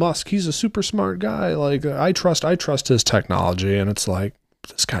 Elon Musk, he's a super smart guy. Like I trust his technology. And it's like,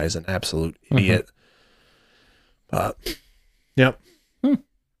 this guy is an absolute idiot. But yep.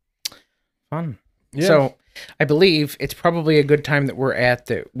 Fun. Yeah. So I believe it's probably a good time that we're at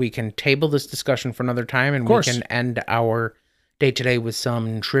that we can table this discussion for another time, and we can end our day today with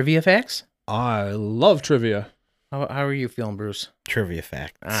some trivia facts. I love trivia. How are you feeling, Bruce? Trivia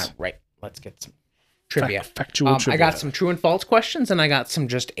facts. All right. Let's get some trivia. Factual trivia. I got some true and false questions, and I got some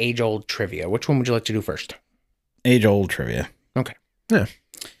just age-old trivia. Which one would you like to do first? Age-old trivia. Okay. Yeah.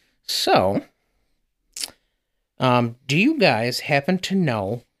 So, do you guys happen to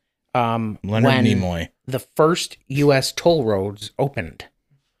know Leonard when Nimoy. the first U.S. toll roads opened?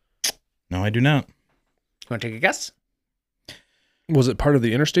 No, I do not. You want to take a guess? Was it part of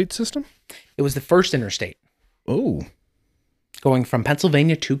the interstate system? It was the first interstate, Oh. going from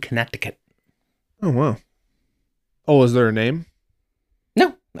Pennsylvania to Connecticut. Oh, wow. Oh, is there a name?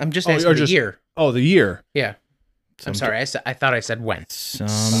 No, I'm just asking the year. Oh, the year. Yeah. I'm sorry. I thought I said when.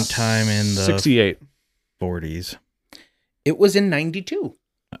 Sometime in the 68. 40s. It was in 92.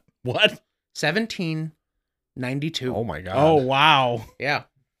 What? 1792. Oh, my God. Oh, wow. Yeah.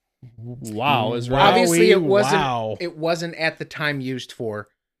 Wow. Is right. Obviously, it wasn't. Wow. It wasn't at the time used for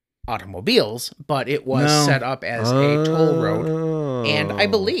automobiles, but it was set up as a toll road. And I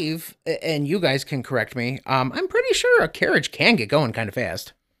believe, and you guys can correct me, I'm pretty sure a carriage can get going kind of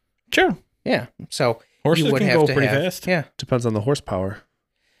fast. Sure. Yeah. So Horses you would can have go to pretty have, fast. Yeah. Depends on the horsepower.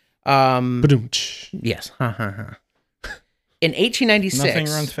 Yes. In 1896. Nothing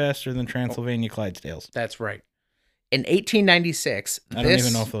runs faster than Transylvania Clydesdales. That's right. In 1896, I don't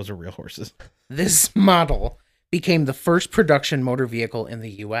even know if those are real horses. This model became the first production motor vehicle in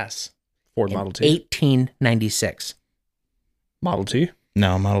the U.S. Ford Model T. 1896. Model T?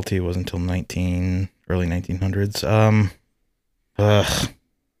 No, Model T wasn't until early 1900s.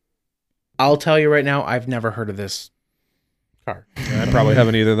 I'll tell you right now, I've never heard of this car. I probably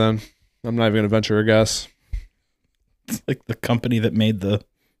haven't either then. I'm not even going to venture a guess. It's like the company that made the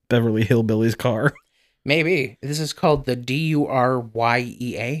Beverly Hillbillies car. Maybe. This is called the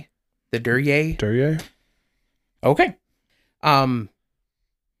Duryea. The Duryea. Duryea? Okay. In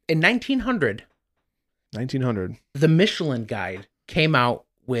 1900, 1900. the Michelin Guide came out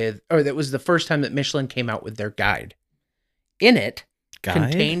with, or that was the first time that Michelin came out with their guide. In it,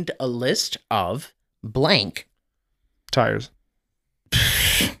 contained a list of blank Tires.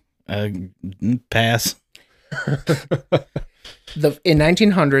 Pass. In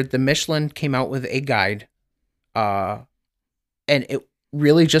 1900, the Michelin came out with a guide, and it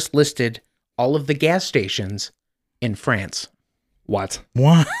really just listed all of the gas stations in France. What?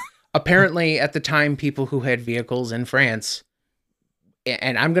 Apparently, at the time, people who had vehicles in France,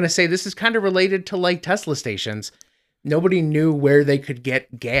 and I'm going to say this is kind of related to like Tesla stations, nobody knew where they could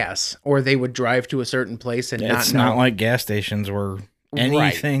get gas, or they would drive to a certain place and It's not know. not like gas stations were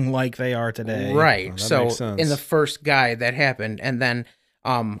anything like they are today. Right. Oh, that So makes sense. in the first guide that happened, and then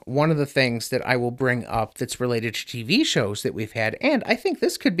one of the things that I will bring up that's related to TV shows that we've had, and I think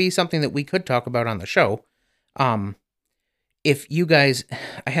this could be something that we could talk about on the show. If you guys,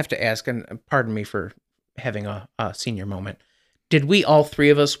 I have to ask, and pardon me for having a senior moment. Did we all three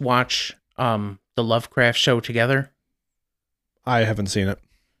of us watch the Lovecraft show together? I haven't seen it.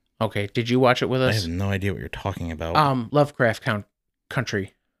 Okay. Did you watch it with I us? have no idea what you're talking about. Lovecraft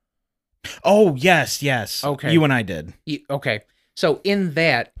Country. Oh, yes. Okay. You and I did. Okay. So in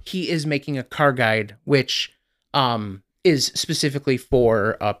that, he is making a car guide, which is specifically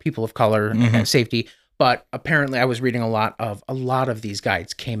for people of color and safety. But apparently, I was reading a lot of these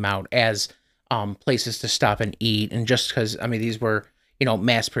guides came out as places to stop and eat, and just because these were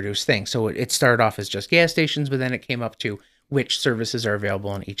mass-produced things. So it started off as just gas stations, but then it came up to which services are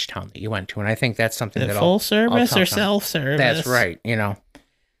available in each town that you went to, and I think that's something that full service I'll or touch on. self-service. That's right.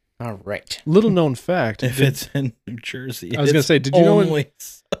 All right. Little known fact. If it's in New Jersey, I was going to say, did you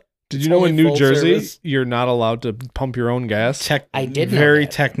know in New full Jersey service. you're not allowed to pump your own gas? I did know very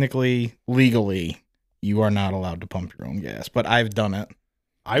that. technically, legally, you are not allowed to pump your own gas. But I've done it.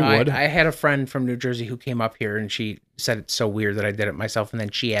 I would. I had a friend from New Jersey who came up here, and she said it's so weird that I did it myself, and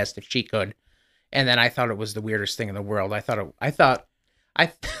then she asked if she could, and then I thought it was the weirdest thing in the world. I thought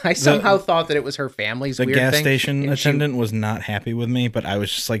I somehow thought that it was her family's The weird gas thing, station and she- attendant was not happy with me, but I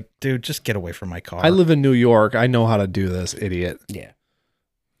was just like, dude, just get away from my car. I live in New York. I know how to do this, idiot. Yeah.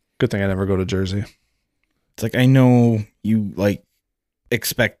 Good thing I never go to Jersey. It's like, I know you like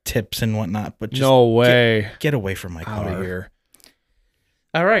expect tips and whatnot, but just No way. get away from my Out car. of here.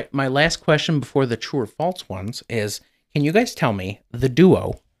 All right. My last question before the true or false ones is: can you guys tell me the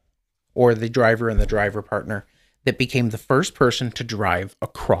duo, or the driver and the driver partner, that became the first person to drive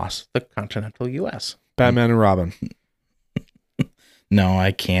across the continental U.S.? Batman and Robin. No,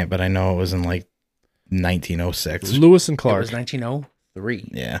 I can't, but I know it was in like 1906. Lewis and It Clark. was 1903.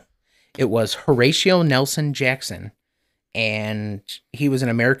 Yeah. It was Horatio Nelson Jackson, and he was an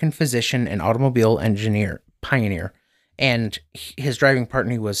American physician and automobile engineer pioneer. And his driving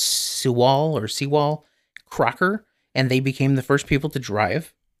partner was Sewall Crocker, and they became the first people to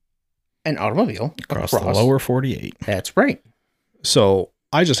drive an automobile Across the lower 48. That's right. So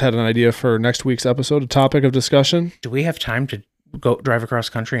I just had an idea for next week's episode, a topic of discussion. Do we have time to go drive across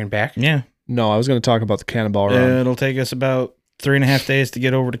country and back? Yeah. No, I was going to talk about the Cannonball Run. It'll take us about 3.5 days to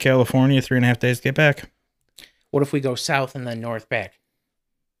get over to California, 3.5 days to get back. What if we go south and then north back?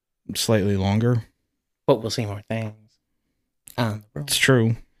 Slightly longer. But we'll see more things on the road. It's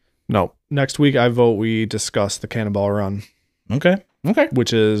true. No, next week I vote we discuss the Cannonball Run, Okay. Okay.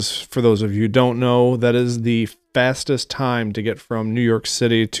 which is, for those of you who don't know, that is the fastest time to get from New York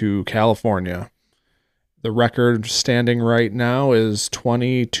City to California. The record standing right now is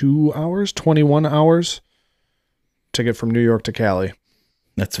 21 hours to get from New York to Cali.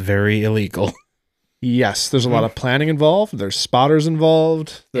 That's very illegal. Yes, there's a lot of planning involved. There's spotters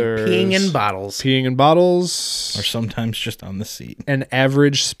involved. There's Peeing in bottles. peeing in bottles. Or sometimes just on the seat. And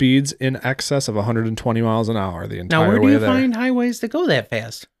average speeds in excess of 120 miles an hour the entire Now, where do way you there. find highways that go that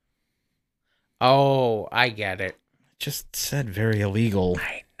fast? Oh, I get it. Just said very illegal.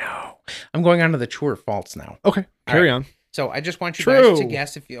 I know. I'm going on to the true or false now. Okay, carry on. So I just want you True. guys to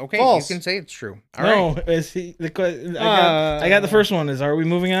guess if you... Okay, False. you can say it's true. All right. No, is he? I got the first one. Is are we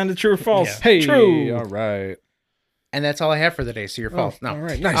moving on to true or false? Yeah. Hey, True. all right. And that's all I have for the day, so you're false. Oh, No. all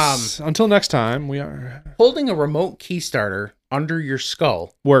right, nice. Until next time, we are... Holding a remote key starter under your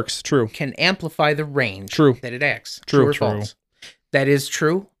skull Works, true. can amplify the range True. that it acts. True. Or True. false? That is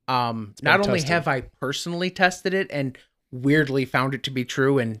true. Not only tested. have I personally tested it and weirdly found it to be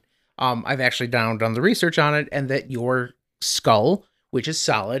true, and I've actually done the research on it, and that your skull, which is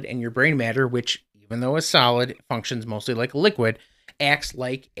solid, and your brain matter, which even though is solid, functions mostly like a liquid, acts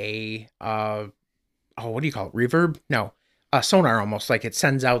like a what do you call it? Reverb? No, a sonar almost. Like it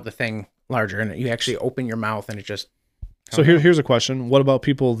sends out the thing larger, and you actually open your mouth, and it just. So here's a question. What about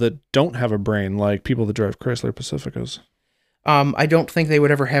people that don't have a brain, like people that drive Chrysler Pacificas? I don't think they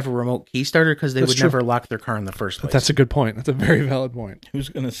would ever have a remote key starter because they That's would true. never lock their car in the first place. That's a good point. That's a very valid point. Who's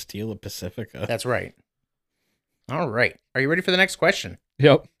gonna steal a Pacifica? That's right. All right. Are you ready for the next question?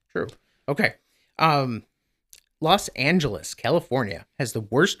 Yep. True. Okay. Los Angeles, California has the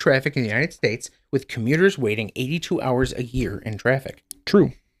worst traffic in the United States, with commuters waiting 82 hours a year in traffic.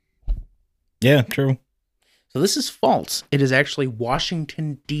 True. Yeah, true. So this is false. It is actually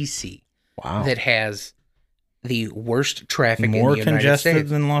Washington, D.C. Wow. that has the worst traffic in More the United congested States.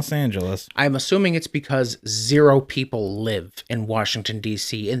 than Los Angeles. I'm assuming it's because 0 people live in Washington,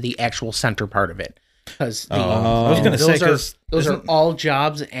 D.C. in the actual center part of it. Because I was gonna say, 'cause those are isn't- all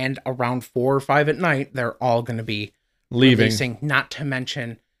jobs, and around 4 or 5 at night, they're all going to be Leaving. releasing, not to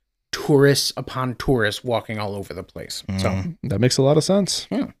mention tourists upon tourists walking all over the place. So, That makes a lot of sense.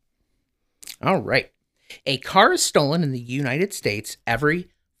 all right. A car is stolen in the United States every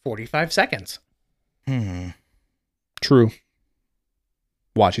 45 seconds. True.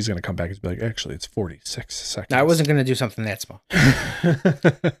 Watch, he's going to come back and be like, actually, it's 46 seconds. Now, I wasn't going to do something that small.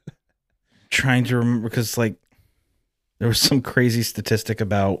 Trying to remember, because like there was some crazy statistic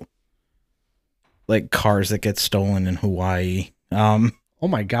about like cars that get stolen in Hawaii. Oh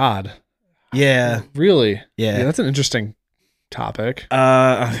my God. Yeah, Really? yeah. That's an interesting topic.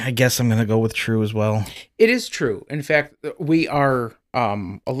 I guess I'm gonna go with true as well. It is true. In fact, we are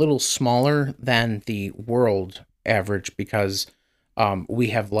a little smaller than the world average because we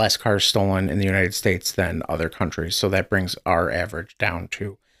have less cars stolen in the United States than other countries. So that brings our average down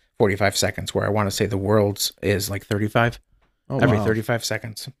to 45 seconds, where I want to say the world's is like 35 every wow. 35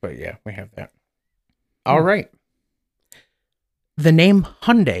 seconds. But yeah, we have that. All right. The name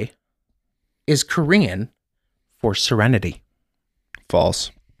Hyundai is Korean for serenity. False.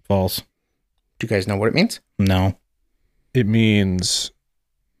 False. Do you guys know what it means? No. It means,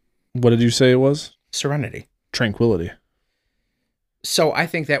 what did you say it was? Serenity. Tranquility. So I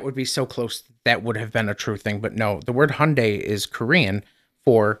think that would be so close that would have been a true thing, but no, the word Hyundai is Korean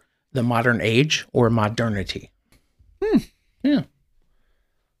for the modern age or modernity. Yeah.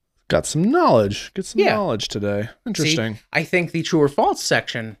 Got some knowledge. Get some Yeah. knowledge today. Interesting. See, I think the true or false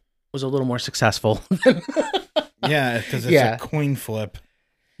section was a little more successful. Yeah, because it's Yeah. a coin flip.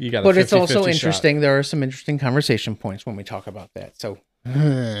 You got, But it's also 50-50 shot. interesting. There are some interesting conversation points when we talk about that. So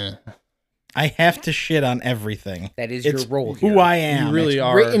I have to shit on everything. that is It's your role here. who I am. You really It's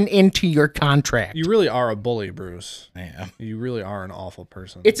are. Written into your contract. You really are a bully, Bruce. Yeah. You really are an awful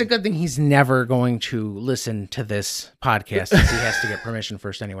person. It's a good thing he's never going to listen to this podcast since he has to get permission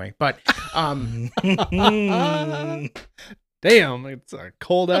first anyway. But Damn, it's a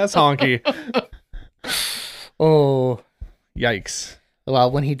cold ass honky. oh, Yikes. well,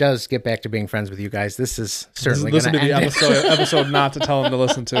 when he does get back to being friends with you guys, this is certainly This going will to be the end. episode not to tell him to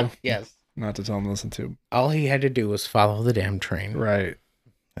listen to. Yes. Not to tell him to listen to. All he had to do was follow the damn train. Right.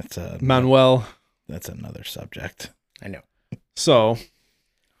 That's a Manuel. That's another subject. I know. So,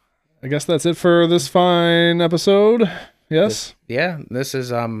 I guess that's it for this fine episode. Yes? This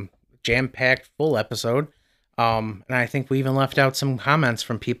is jam-packed full episode. And I think we even left out some comments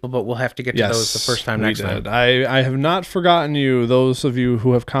from people, but we'll have to get to those the first time next time. I have not forgotten you, those of you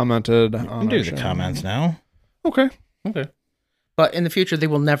who have commented on You our can do show. the comments now. Okay. But in the future, they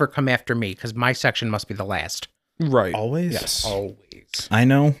will never come after me because my section must be the last. Right. Always? Yes. Always. I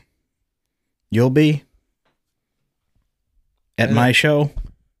know. You'll be at my show,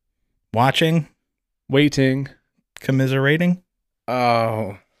 watching, Waiting. commiserating.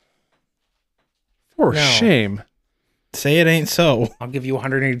 Oh, For No. shame. Say it ain't so. I'll give you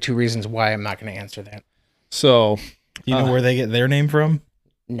 182 reasons why I'm not going to answer that. So, Do you know where they get their name from?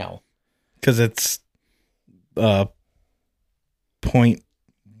 No. Because it's 0.1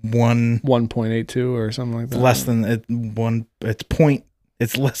 1.82 or something like that. less than one.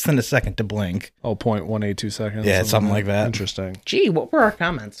 It's less than a second to blink. Oh, 0.182 seconds. Yeah, something like that. Interesting. Gee, what were our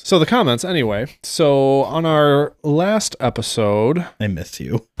comments? So the comments, anyway. So on our last episode, I miss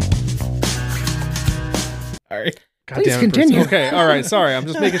you. All right. God Please damn it, Bruce. continue. Okay, all right. Sorry, I'm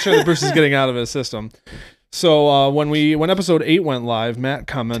just making sure that Bruce is getting out of his system. So when episode 8 went live, Matt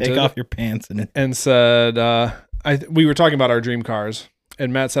commented Take off your pants and said, we were talking about our dream cars.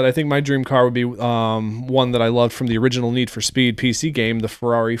 And Matt said, I think my dream car would be one that I loved from the original Need for Speed PC game, the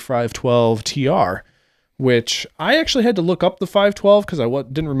Ferrari 512 TR, which I actually had to look up the 512 because I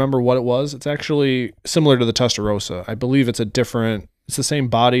didn't remember what it was. It's actually similar to the Testarossa. I believe it's the same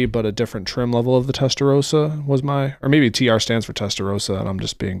body, but a different trim level of the Testarossa or maybe TR stands for Testarossa, and I'm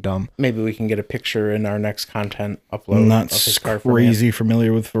just being dumb. Maybe we can get a picture in our next content upload. I'm not of his car for crazy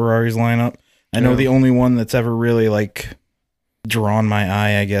familiar with Ferrari's lineup. I know the only one that's ever really drawn my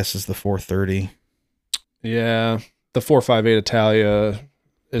eye, I guess, is the 430. Yeah, the 458 Italia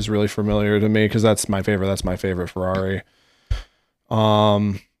is really familiar to me because that's my favorite. That's my favorite Ferrari.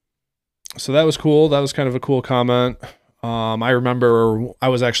 So that was cool. That was kind of a cool comment. I remember I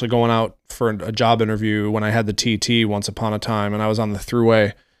was actually going out for a job interview when I had the TT once upon a time, and I was on the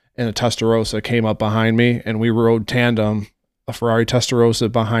thruway, and a Testarossa came up behind me, and we rode tandem, a Ferrari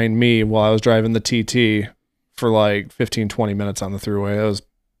Testarossa behind me while I was driving the TT for 15-20 minutes on the thruway. It was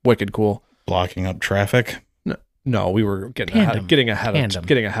wicked cool. Blocking up traffic. No, we were getting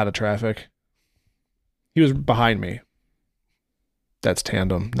ahead of traffic. He was behind me. That's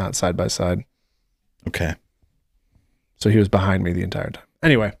tandem, not side by side. Okay. So he was behind me the entire time.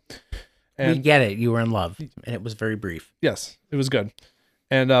 Anyway. We get it. You were in love. And it was very brief. Yes, it was good.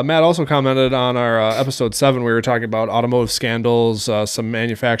 And Matt also commented on our episode 7. We were talking about automotive scandals, some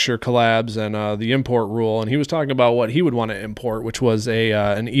manufacturer collabs, and the import rule. And he was talking about what he would want to import, which was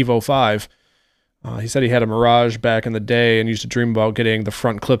an Evo 5. He said he had a Mirage back in the day and used to dream about getting the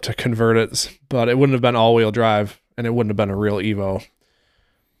front clip to convert it, but it wouldn't have been all-wheel drive, and it wouldn't have been a real Evo.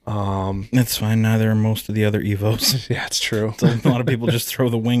 That's fine. Neither are most of the other Evos. Yeah, it's true. So a lot of people just throw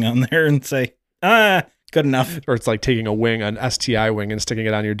the wing on there and say, good enough. Or it's like taking a wing, an STI wing, and sticking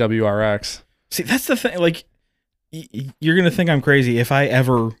it on your WRX. See, that's the thing. You're going to think I'm crazy. If I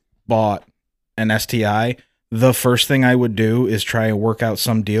ever bought an STI, the first thing I would do is try and work out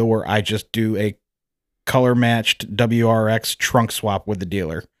some deal where I just do a color matched WRX trunk swap with the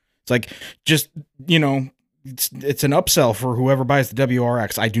dealer. It's it's an upsell for whoever buys the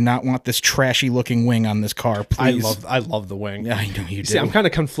WRX. I do not want this trashy looking wing on this car. Please. I love the wing. Yeah, I know you do. See, I'm kind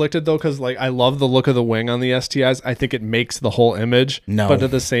of conflicted though, because I love the look of the wing on the STIs. I think it makes the whole image. No. But at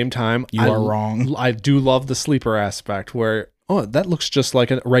the same time, You are wrong. I do love the sleeper aspect where, that looks just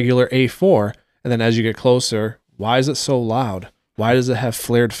like a regular A4. And then as you get closer, why is it so loud? Why does it have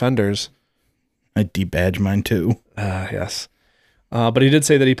flared fenders? I debadge mine too. Yes. But he did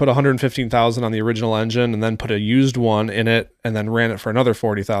say that he put 115,000 on the original engine and then put a used one in it and then ran it for another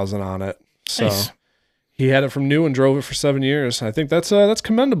 40,000 on it. So Nice. he had it from new and drove it for 7 years. I think that's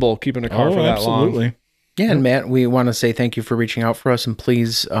commendable, keeping a car for that long. Yeah, and Matt, we want to say thank you for reaching out for us, and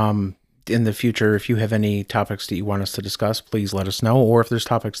please, in the future, if you have any topics that you want us to discuss, please let us know. Or if there's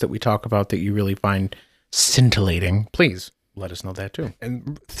topics that we talk about that you really find scintillating, please let us know that too.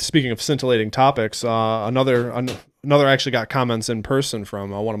 And speaking of scintillating topics, another actually got comments in person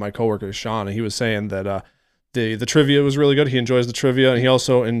from one of my coworkers, Sean, and he was saying that the trivia was really good. He enjoys the trivia, and he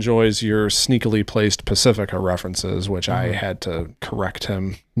also enjoys your sneakily placed Pacifica references, which I had to correct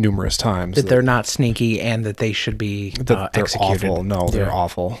him numerous times. That they're not sneaky and that they should be that they're executed. awful. No, they're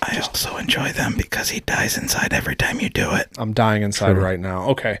awful. I also enjoy them because he dies inside every time you do it. I'm dying inside right now.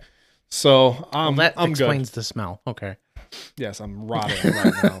 Okay, so That I'm explains good. the smell. Okay. Yes, I'm rotting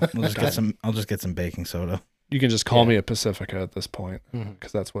right now. I'll just get some baking soda. You can just call me a Pacifica at this point,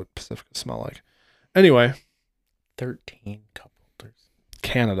 because that's what Pacificas smell like. Anyway, 13 cup holders.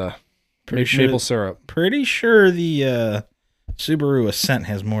 Canada. Pretty sure, Maple syrup. Pretty sure the Subaru Ascent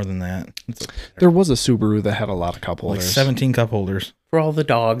has more than that. There was a Subaru that had a lot of cup Like holders. 17 cup holders. For all the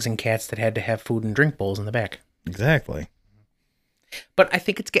dogs and cats that had to have food and drink bowls in the back. Exactly. But I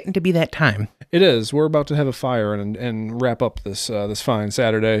think it's getting to be that time. It is. We're about to have a fire and wrap up this this fine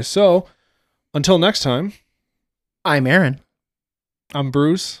Saturday. So until next time, I'm Aaron. I'm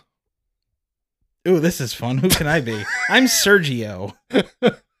Bruce. Ooh, this is fun. Who can I be? I'm Sergio. I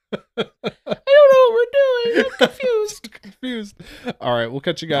don't know what we're doing. I'm Confused. All right, we'll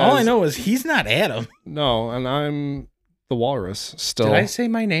catch you guys. All I know is he's not Adam. No, and I'm the Walrus still. Did I say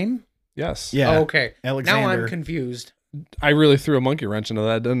my name? Yes. Yeah. Oh, okay. Alexander. Now I'm confused. I really threw a monkey wrench into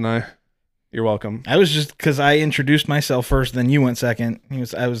that, didn't I? You're welcome. I was just because I introduced myself first, then you went second.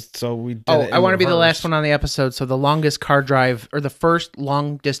 So we did it in I want to be the reverse. last one on the episode. So the longest car drive, or the first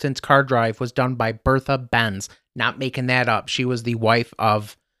long distance car drive, was done by Bertha Benz. Not making that up. She was the wife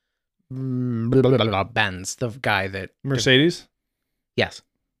of Benz, the guy that Mercedes? Yes.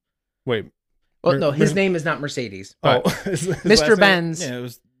 Wait. Well, no, his name is not Mercedes. But His last Mr. name? Benz. Yeah, it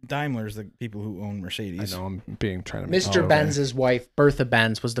was Daimler's the people who own Mercedes. I know, I'm trying to make Mr. Benz's wife, Bertha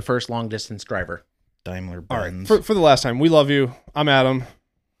Benz, was the first long distance driver. Daimler All right, Benz. for the last time, we love you. I'm Adam.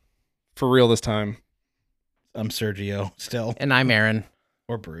 For real this time. I'm Sergio still. And I'm Aaron.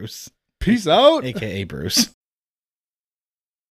 Or Bruce. Peace out. AKA Bruce.